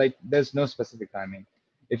 there's no specific timing.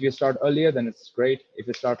 If you start earlier, then it's great. If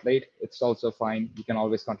you start late, it's also fine. You can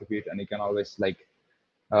always contribute, and you can always stand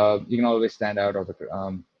out of the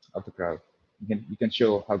crowd. You can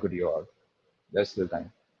show how good you are. There's still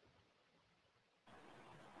time.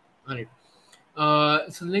 All right.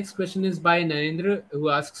 So the next question is by Narendra, who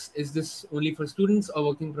asks, "Is this only for students or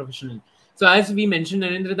working professional?" So as we mentioned,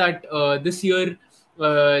 Narendra, that this year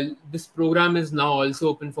this program is now also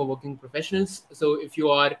open for working professionals. So if you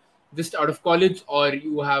are just out of college, or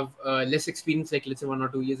you have less experience, like let's say 1 or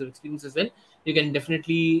 2 years of experience as well, you can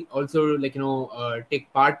definitely also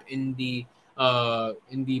take part in the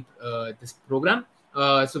this program.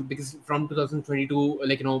 So because from 2022,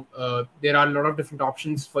 there are a lot of different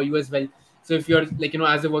options for you as well. So if you're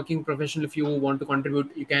as a working professional, if you want to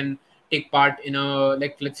contribute, you can take part in a,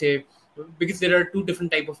 like, let's say, because there are two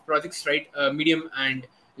different type of projects, right? Medium and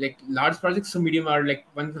like large projects. So medium are like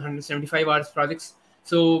 175 hours projects.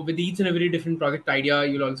 So with each and every different project idea,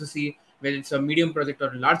 you'll also see whether it's a medium project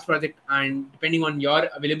or a large project, and depending on your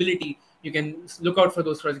availability, you can look out for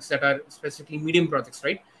those projects that are specifically medium projects,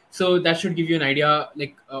 right? So that should give you an idea,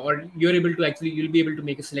 like, or you'll be able to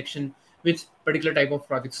make a selection which particular type of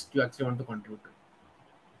projects you actually want to contribute to.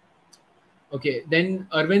 Okay, then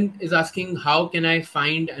Arvind is asking, how can I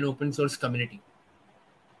find an open source community?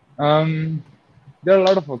 Um, there are a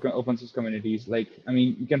lot of open source communities. Like, I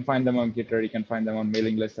mean, you can find them on Gitter, you can find them on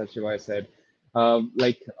mailing lists, as Shiva said.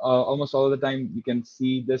 Almost all of the time, you can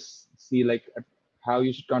see like how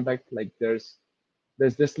you should contact. Like, there's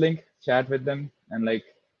this link, chat with them, and like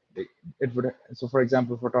it, it would. So, for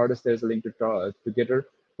example, for TARDIS, there's a link to Gitter.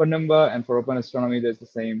 For Nimba and for Open Astronomy, there's the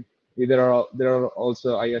same. There are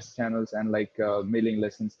also IS channels and like mailing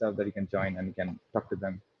lists and stuff that you can join and you can talk to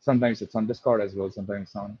them. Sometimes it's on Discord as well.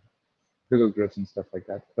 Sometimes on Google groups and stuff like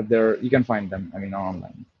that. But there you can find them. I mean,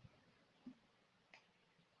 online,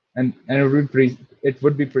 and it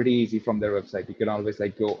would be pretty easy from their website. You can always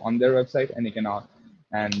like go on their website and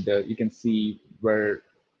you can see where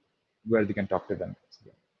they can talk to them. So,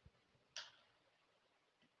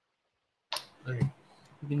 All right.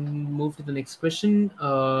 We can move to the next question.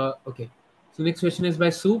 Okay. So next question is by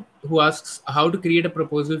Soup, who asks how to create a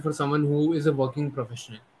proposal for someone who is a working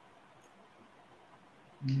professional.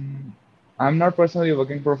 I'm not personally a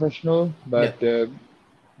working professional, Yeah. but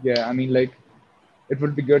yeah, I mean, like, it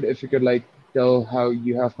would be good if you could like tell how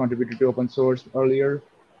you have contributed to open source earlier,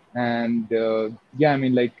 and yeah, I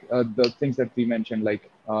mean, like the things that we mentioned,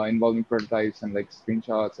 like involving prototypes and like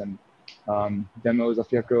screenshots and demos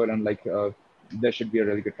of your code, and like there should be a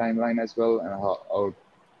really good timeline as well, and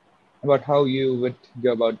about how you would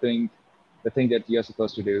go about doing the thing that you're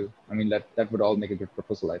supposed to do. I mean, that would all make a good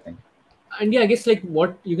proposal, I think. And yeah, I guess like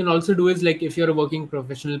what you can also do is, like, if you're a working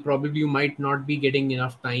professional, probably you might not be getting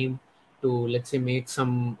enough time to, let's say, make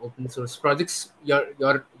some open source projects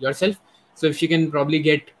yourself. So if you can probably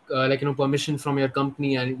get permission from your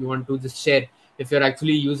company, and you want to just share if you're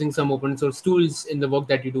actually using some open source tools in the work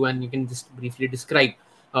that you do, and you can just briefly describe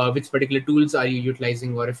which particular tools are you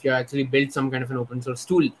utilizing, or if you actually built some kind of an open source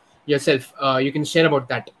tool yourself, you can share about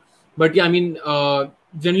that. But yeah, I mean,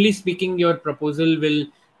 generally speaking, your proposal will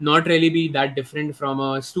not really be that different from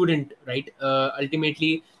a student, right?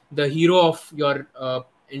 Ultimately, the hero of your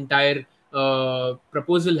entire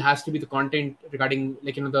proposal has to be the content regarding,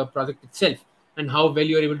 the project itself, and how well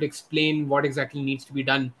you're able to explain what exactly needs to be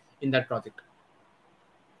done in that project.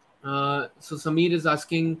 So Samir is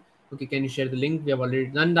asking, okay, can you share the link? We have already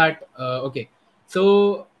done that. Okay,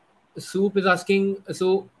 so Soup is asking,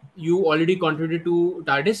 so you already contributed to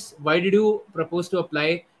TARDIS. Why did you propose to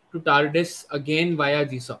apply to TARDIS again via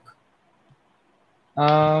GSoC?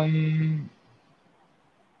 Um,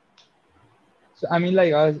 so I mean,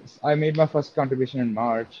 like I made my first contribution in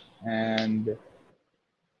March, and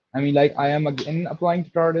I mean, like I am again applying to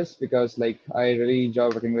TARDIS because like I really enjoy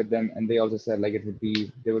working with them, and they also said like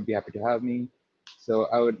they would be happy to have me. So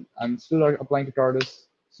I'm still applying to TARDIS.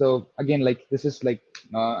 So again, like this is like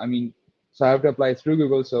I mean, so I have to apply through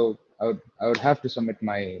Google. So I would have to submit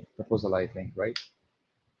my proposal, I think, right?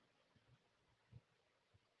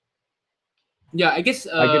 Yeah, I guess.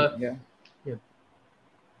 I get yeah. Yeah.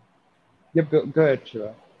 Yep, go ahead,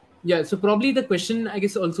 Shiva. Yeah, so probably the question, I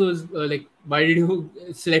guess, also is like, why did you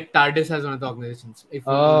select TARDIS as one of the organizations? If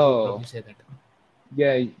you want to Oh, probably say that.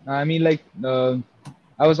 yeah. I mean, like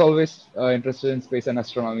I was always interested in space and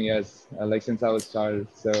astronomy as like since I was child.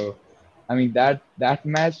 So I mean that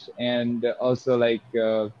matched, and also like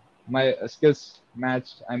my skills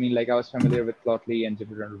matched. I mean, like I was familiar with Plotly and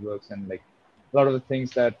Jupyter Notebooks and like a lot of the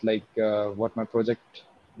things that like what my project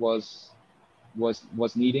was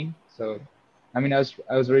was needing. So I mean, I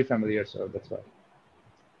was very familiar, so that's why.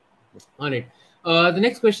 All right. The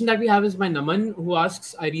next question that we have is by Naman, who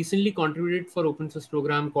asks, I recently contributed for open source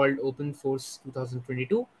program called Open Force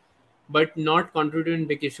 2022, but not contributed in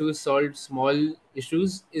big issues, solved small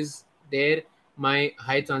issues. Is there my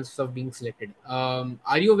high chances of being selected?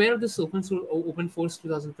 Are you aware of this Open Force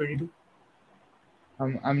 2022?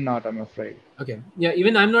 I'm not. I'm afraid. Okay. Yeah,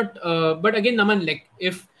 even I'm not. But again, Naman, like,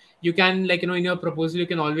 if you can, in your proposal, you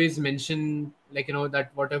can always mention, that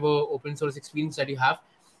whatever open source experience that you have,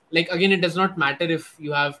 like again, it does not matter if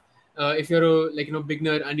you have if you're a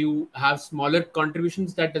beginner and you have smaller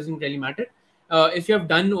contributions, that doesn't really matter. If you have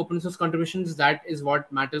done open source contributions, that is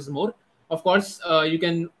what matters more. Of course, you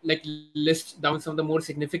can like list down some of the more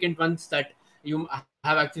significant ones that you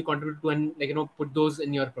have actually contributed to, and put those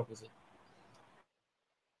in your proposal.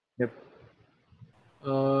 Yep.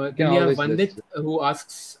 You Then can we have always Vandit list. who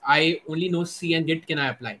asks, I only know C and Git, can I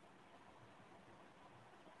apply?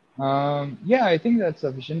 Yeah, I think that's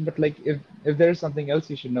sufficient. But like, if there's something else,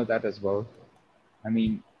 you should know that as well. I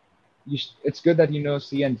mean, it's good that you know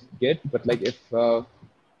C and Git, but like if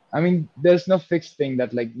I mean, there's no fixed thing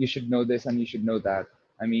that like you should know this and you should know that.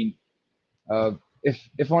 I mean, uh,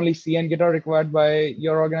 if only C and Git are required by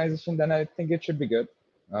your organization, then I think it should be good.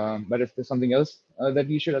 But if there's something else that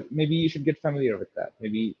maybe you should get familiar with that.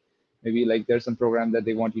 Maybe like there's some program that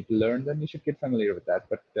they want you to learn, then you should get familiar with that.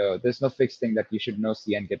 But there's no fixed thing that you should know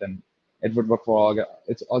C and Git and it would work for all.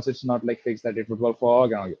 It's not like fixed that it would work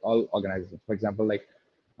for all organizations. For example, like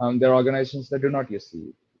there are organizations that do not use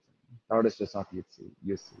C. Artists does not use C.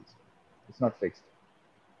 So it's not fixed.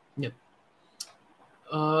 Yep.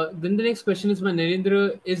 Then the next question is by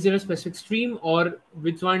Narendra. Is there a specific stream, or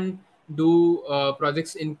which one do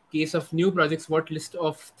projects, in case of new projects, what list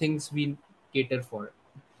of things we cater for?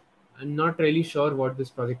 I'm not really sure what this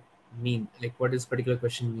project mean, like what this particular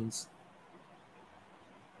question means.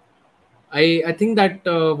 I think that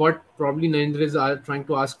what probably Narendra is trying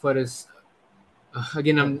to ask for is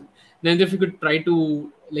again, Yeah. Narendra, if you could try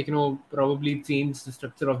to probably change the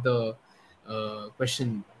structure of the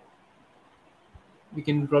question, we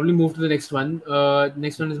can probably move to the next one.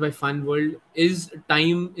 Next one is by Fun World. Is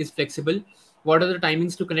time is flexible? What are the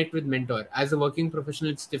timings to connect with mentor? As a working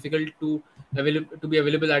professional, it's difficult to be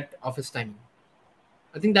available at office timing.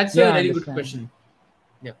 I think that's a Yeah, I really good understand. question.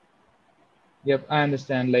 Yeah. Yep, I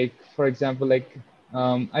understand. Like for example, like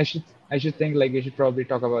I should think like you should probably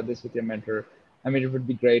talk about this with your mentor. I mean, it would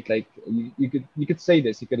be great. Like you could say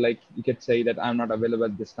this. You could say that I'm not available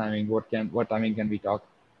at this timing. What timing can we talk?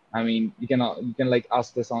 I mean, you can like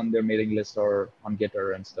ask this on their mailing list or on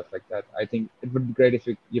Gitter and stuff like that. I think it would be great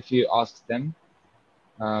if you ask them.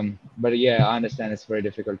 But yeah, I understand it's very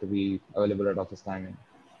difficult to be available at office timing.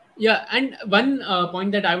 Yeah, and one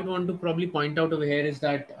point that I would want to probably point out over here is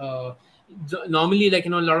that normally, a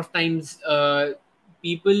lot of times,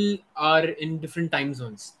 people are in different time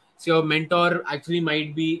zones. So your mentor actually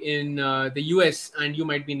might be in the US and you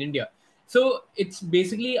might be in India. So it's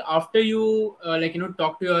basically after you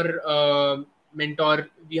talk to your mentor,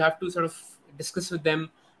 we have to sort of discuss with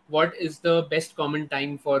them what is the best common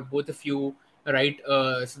time for both of you, right?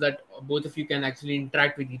 So that both of you can actually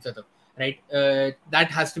interact with each other, right?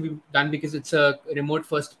 That has to be done because it's a remote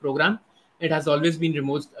first program. It has always been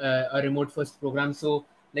a remote first program. So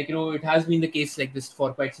it has been the case like this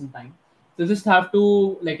for quite some time. So just have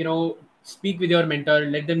to speak with your mentor,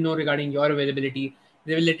 let them know regarding your availability.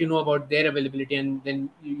 They will let you know about their availability, and then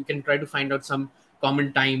you can try to find out some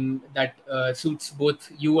common time that suits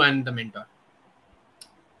both you and the mentor.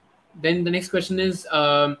 Then the next question is,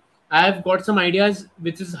 I've got some ideas,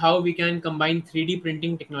 which is how we can combine 3D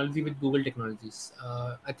printing technology with Google technologies.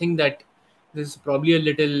 I think that this is probably a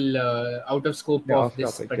little out of scope Yeah, of off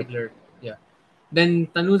this topic. Yep. particular. Yeah. Then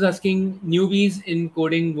Tanu's asking, newbies in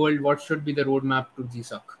coding world, what should be the roadmap to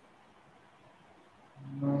GSoC?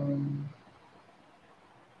 Um,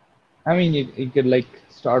 I mean, you could like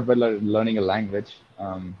start by learning a language.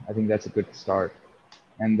 I think that's a good start,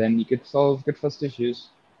 and then you could solve good first issues.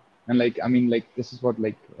 And like, I mean, like this is what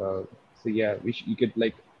like, so yeah, you could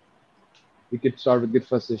like you could start with good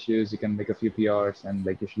first issues. You can make a few PRs, and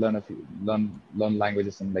like you should learn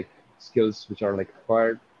languages and like skills which are like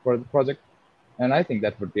required for the project. And I think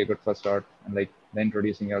that would be a good first start. And like then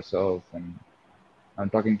introducing yourself and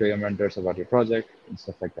talking to your mentors about your project and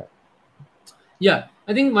stuff like that. Yeah,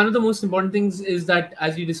 I think one of the most important things is that,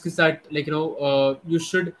 as you discussed, that you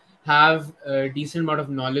should have a decent amount of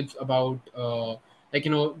knowledge about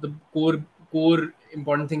the core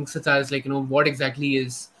important things, such as what exactly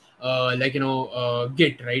is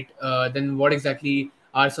Git, right? Then what exactly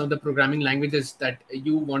are some of the programming languages that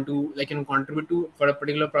you want to contribute to for a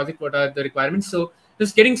particular project? What are the requirements? So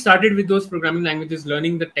just getting started with those programming languages,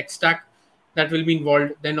 learning the tech stack that will be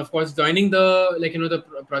involved, then of course joining the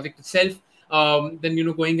project itself,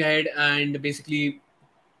 then going ahead and basically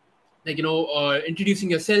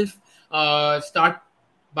introducing yourself, start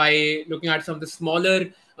by looking at some of the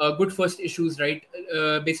smaller good first issues, right?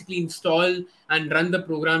 Basically install and run the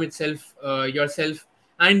program itself yourself,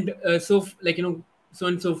 and so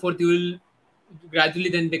and so forth. You will gradually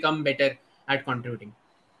then become better at contributing.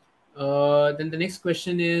 Then the next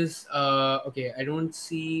question is okay. I don't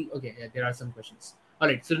see. Okay, yeah, there are some questions. All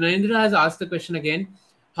right. So Narendra has asked the question again.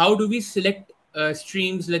 How do we select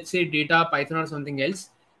streams? Let's say data, Python, or something else.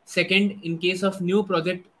 Second, in case of new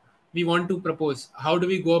project we want to propose, how do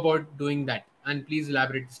we go about doing that? And please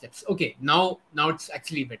elaborate the steps. Okay, now it's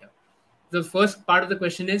actually better. The first part of the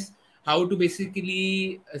question is how to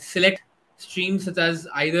basically select streams such as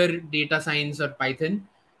either data science or Python,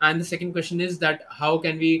 and the second question is that how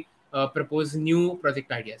can we propose new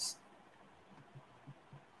project ideas.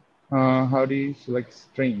 How do you select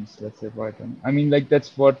streams? Let's say Python. I mean, like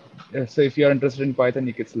that's what. So if you're interested in Python,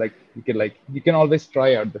 you could select. You can always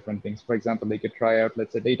try out different things. For example, you could try out,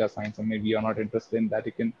 let's say, data science, and maybe you're not interested in that.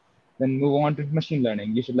 You can then move on to machine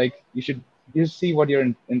learning. You should see what you're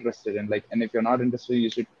interested in. Like, and if you're not interested,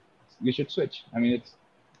 you should switch. I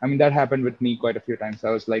mean that happened with me quite a few times.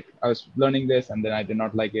 I was learning this, and then I did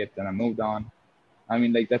not like it, and I moved on. I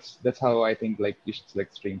mean, like that's how I think like you should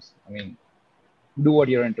select streams. I mean, do what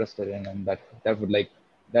you're interested in, and that would like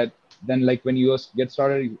that then like when you get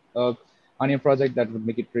started on your project, that would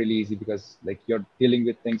make it really easy because like you're dealing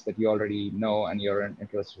with things that you already know and you're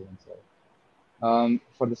interested in. So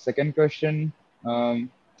for the second question, um,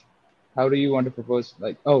 how do you want to propose,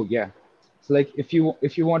 like, oh yeah, so like if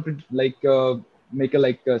you want to like make a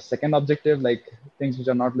like a second objective, like things which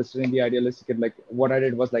are not listed in the idea list, you could like, what I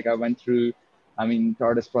did was like I went through, I mean,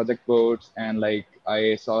 Tardis project boards, and like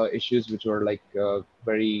I saw issues which were like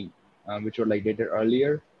very which were like dated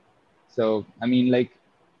earlier. So I mean, like,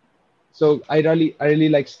 so I really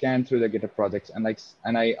like scan through the GitHub projects, and like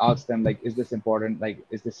and I ask them like, is this important? Like,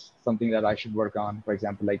 is this something that I should work on? For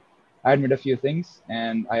example, like I admit a few things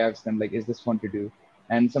and I asked them like, is this fun to do?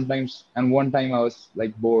 And sometimes, and one time I was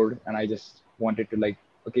like bored and I just wanted to like,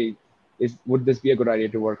 okay, is would this be a good idea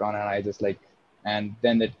to work on? And I just like, and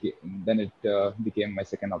then it became my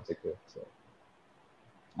second objective. So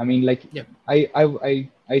I mean, like Yeah.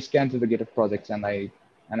 I scan through the GitHub projects and I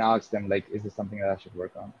ask them like, is this something that I should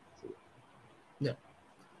work on? So, Yeah.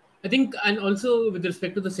 I think, and also with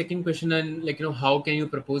respect to the second question, and like how can you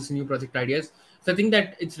propose new project ideas? So I think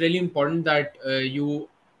that it's really important that you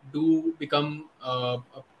do become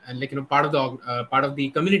and part of the part of the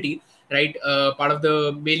community, right? Part of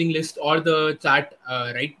the mailing list or the chat,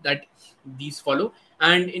 right? That these follow.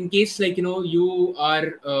 And in case you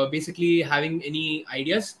are basically having any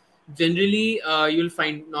ideas, generally you'll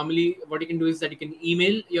find normally what you can do is that you can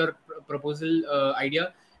email your proposal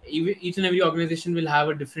idea. Each and every organization will have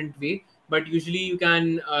a different way, but usually you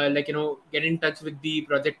can get in touch with the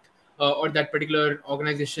project or that particular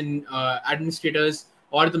organization administrators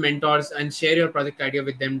or the mentors and share your project idea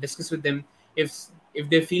with them, discuss with them if if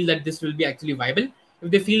they feel that this will be actually viable.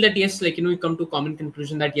 If they feel that yes, you come to a common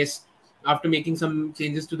conclusion that yes, after making some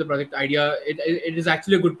changes to the project idea, it is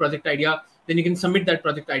actually a good project idea, then you can submit that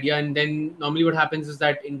project idea. And then normally what happens is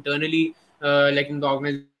that internally like in the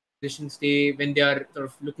organizations, they when they are sort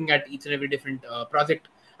of looking at each and every different project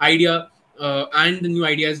idea and the new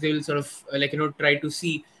ideas, they will sort of try to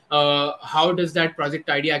see how does that project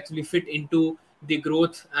idea actually fit into the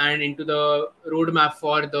growth and into the roadmap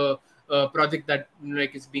for the project that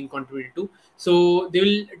is being contributed to. So they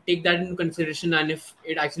will take that into consideration, and if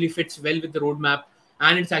it actually fits well with the roadmap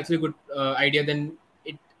and it's actually a good idea, then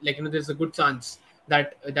it there's a good chance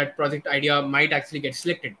that that project idea might actually get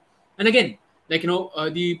selected. And again,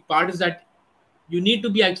 the part is that you need to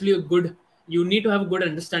be actually a good you need to have a good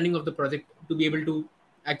understanding of the project to be able to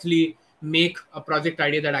actually make a project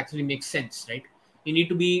idea that actually makes sense, right? You need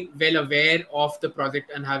to be well aware of the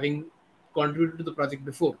project and having contributed to the project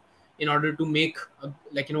before in order to make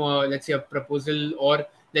let's say a proposal, or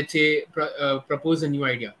let's say propose a new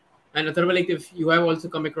idea. And Atharva, like if you have also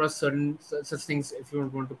come across certain such things, if you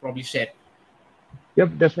want to probably share.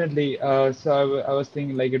 yep, definitely. So I was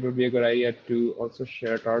thinking like it would be a good idea to also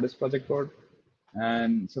share Tardis project board.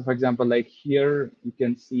 And so, for example, like here you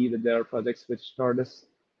can see that there are projects which Tardis,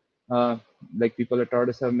 uh, like people at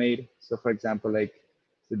Tardis have made. So, for example, like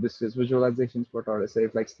so this is visualizations for Tardis. So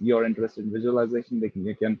if like you're interested in visualization, like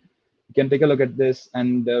you can take a look at this,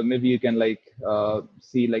 and maybe you can like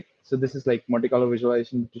see like, so this is like multicolor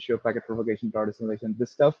visualization to show packet propagation, Tardis simulation,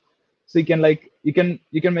 this stuff. So you can like you can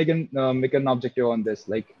make an objective on this,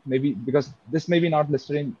 like maybe because this may not be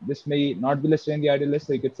listed in the idea list.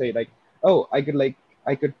 So you could say like, oh, I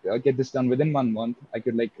could get this done within 1 month. I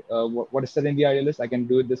could like what is said in the idea list, I can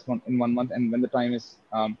do it this one in 1 month, and when the time is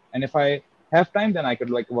and if I have time, then I could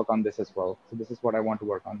like work on this as well. So this is what I want to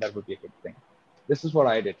work on. That would be a good thing. This is what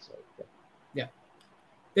I did. So yeah. Yeah.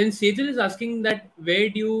 Then Sejal is asking that where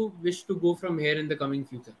do you wish to go from here in the coming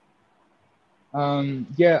future?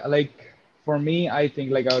 Yeah, like for me, I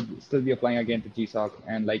think like I would still be applying again to GSoC,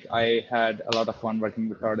 and like I had a lot of fun working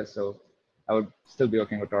with artists, so I would still be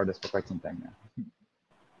working with artists for quite some time now.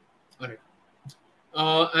 All right.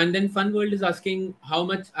 And then Fun World is asking how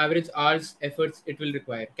much average hours efforts it will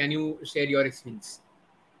require. Can you share your experience?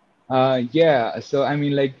 Yeah, so I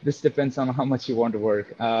mean, like this depends on how much you want to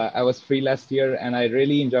work. I was free last year, and I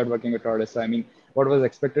really enjoyed working with artists. So, I mean, what was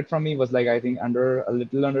expected from me was like I think under a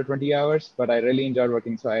little under 20 hours, but I really enjoyed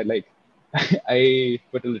working, so I like I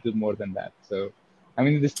put a little more than that. So, I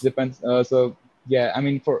mean, this depends. So yeah, I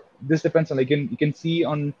mean, for this depends on like you can see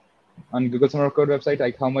on Google Summer Code website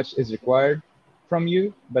like how much is required from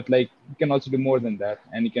you, but like you can also do more than that,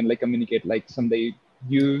 and you can like communicate like someday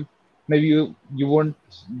you maybe you won't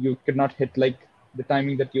you could not hit like the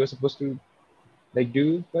timing that you're supposed to like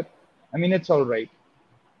do, but I mean it's all right.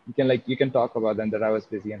 You can talk about them that I was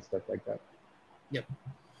busy and stuff like that. Yep.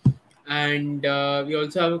 And we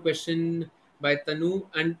also have a question by Tanu,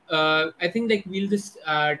 and I think like we'll just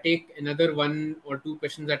take another one or two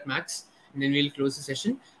questions at max, and then we'll close the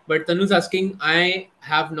session. But Tanu's asking, I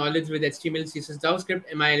have knowledge with HTML, CSS,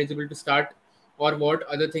 JavaScript. Am I eligible to start, or what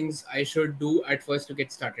other things I should do at first to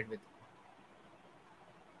get started with?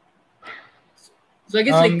 So I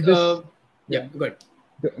guess like This yeah, yeah. good.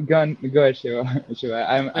 Go ahead, Shiva. Shiva.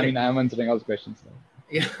 I All right. mean I'm answering all the questions now.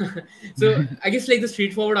 Yeah. So I guess like the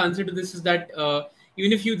straightforward answer to this is that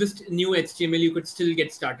even if you just knew HTML, you could still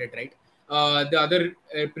get started, right? The other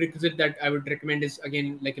prerequisite that I would recommend is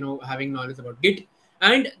again like having knowledge about Git,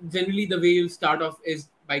 and generally the way you start off is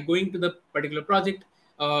by going to the particular project,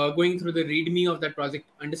 going through the README of that project,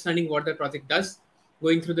 understanding what that project does,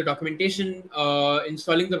 going through the documentation,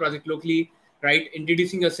 installing the project locally, right?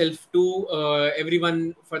 Introducing yourself to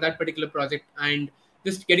everyone for that particular project, and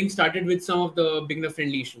just getting started with some of the beginner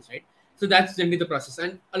friendly issues, right? So that's generally the process.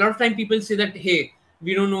 And a lot of time people say that, hey,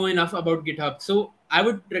 we don't know enough about GitHub. So I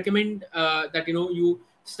would recommend that you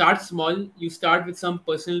start small. You start with some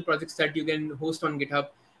personal projects that you can host on GitHub.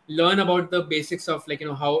 Learn about the basics of like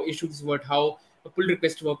how issues work, how a pull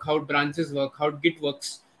request work, how branches work, how Git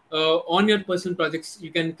works. On your personal projects,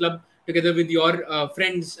 you can club together with your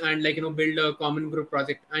friends and like build a common group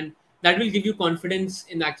project, and that will give you confidence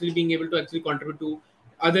in actually being able to actually contribute to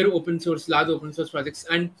other open source large open source projects.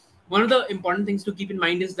 And one of the important things to keep in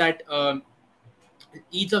mind is that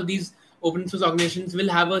each of these open source organizations will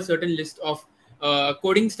have a certain list of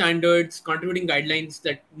coding standards, contributing guidelines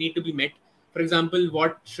that need to be met. For example,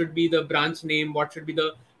 what should be the branch name, what should be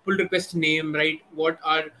the pull request name, right?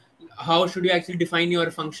 How should you actually define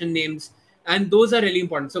your function names? And those are really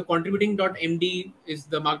important. So contributing.md is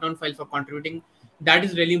the markdown file for contributing. That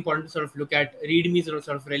is really important to sort of look at. README is sort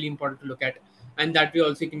of really important to look at. And that way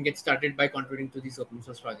also you can get started by contributing to these open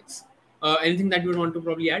source projects. Anything that you would want to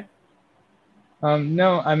probably add?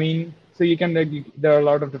 No, I mean, so you can like, there are a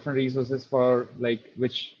lot of different resources for like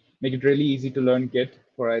which make it really easy to learn Git.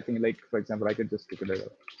 For I think like for example, I could just look it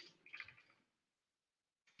up.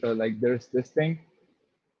 So like there's this thing,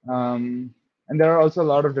 and there are also a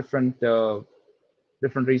lot of different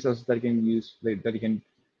resources that you can use like, that you can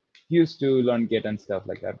use to learn Git and stuff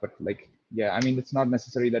like that. But like yeah, I mean, it's not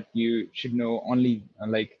necessary that you should know only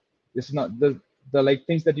like this is not the like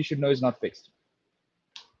things that you should know is not fixed.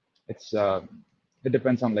 It's it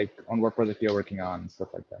depends on like on what project you're working on and stuff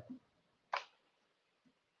like that.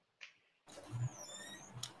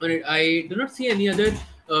 All right, I do not see any other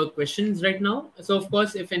questions right now. So, of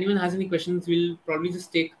course, if anyone has any questions, we'll probably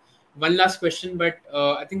just take one last question. But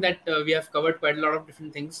I think that we have covered quite a lot of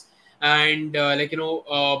different things. And,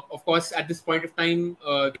 of course, at this point of time,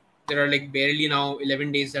 there are like barely now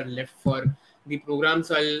 11 days that are left for the program.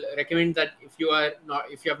 So, I'll recommend that if you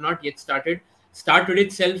have not yet started, start today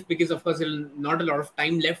itself, because, of course, there will not a lot of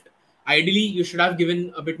time left. Ideally, you should have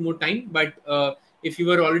given a bit more time, but if you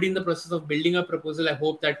were already in the process of building a proposal, I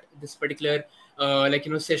hope that this particular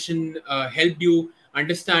session helped you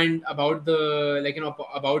understand about the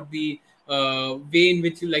about the way in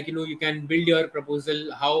which you can build your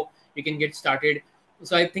proposal, how you can get started.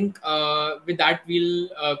 So I think with that we'll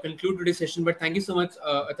conclude today's session. But thank you so much,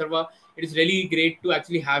 Atharva. It is really great to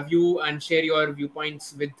actually have you and share your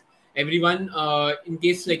viewpoints with everyone. In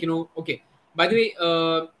case okay. By the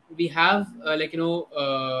way, we have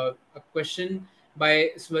a question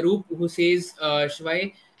by Swaroop, who says,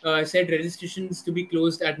 Shivai said registrations to be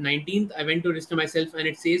closed at 19th. I went to register myself and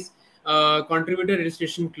it says contributor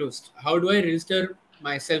registration closed. How do I register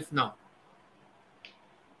myself now?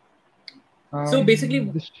 So basically,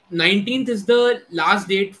 This, 19th is the last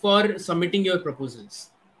date for submitting your proposals.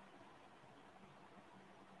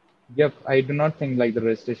 yep, I do not think like the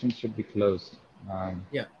registration should be closed.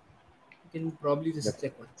 Yeah, you can probably Yep. just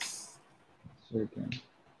check once. So you can.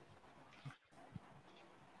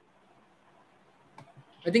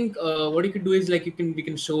 I think what you could do is like we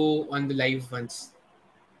can show on the live once.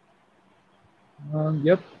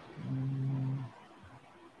 Yep.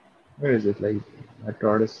 Where is it? Like a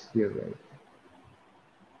tortoise here, right?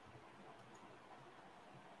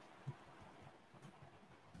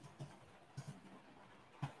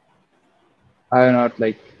 I have not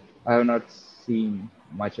like I have not seen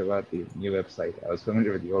much about the new website. I was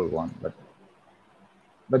familiar with the old one, but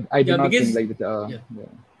I do Yeah, not think because like that. yeah, Yeah.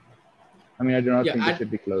 I mean, I do not yeah. think they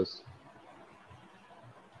should be closed.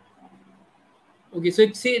 Okay, so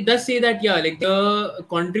it does say that yeah, like the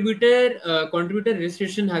contributor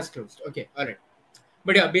registration has closed. Okay, all right.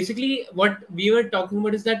 But yeah, basically what we were talking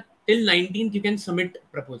about is that till 19th you can submit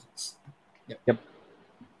proposals. Yeah. Yep.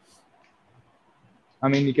 I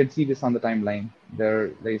mean, you can see this on the timeline.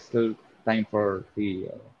 There's still time for the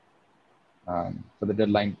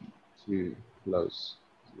deadline to close.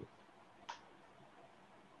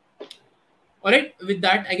 All right. With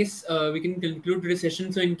that, I guess we can conclude today's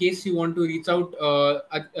session. So, in case you want to reach out,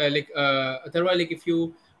 Atharva, like if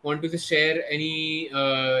you want to just share any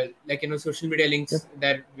social media Yep. links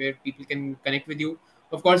that where people can connect with you.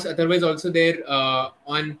 Of course, Atharva is also there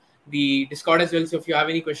on the Discord as well. So, if you have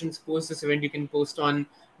any questions post this event, you can post on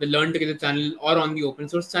the Learn Together channel or on the open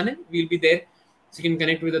source channel. We'll be there, so you can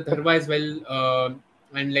connect with Yep. Atharva as well.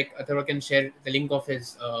 And like Atharva can share the link of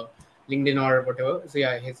his LinkedIn or whatever. So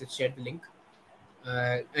yeah, he has shared the link.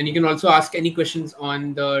 And you can also ask any questions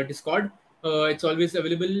on the Discord. It's always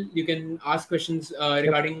available. You can ask questions Yep.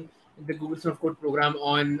 regarding the Google Source Code program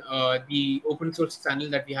on the open source channel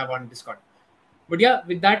that we have on Discord. But yeah,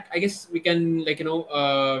 with that, I guess we can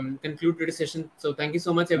conclude today's session. So thank you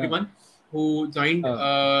so much, Uh, everyone who joined,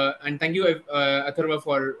 uh, and thank you, Atharva,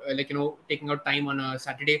 for taking out time on a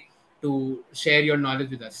Saturday to share your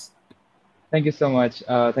knowledge with us. Thank you so much.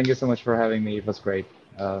 Thank you so much for having me. It was great.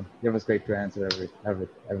 It was great to answer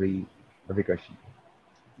every question.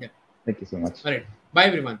 Yeah. Thank you so much. All right. Bye,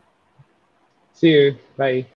 everyone. See you. Bye.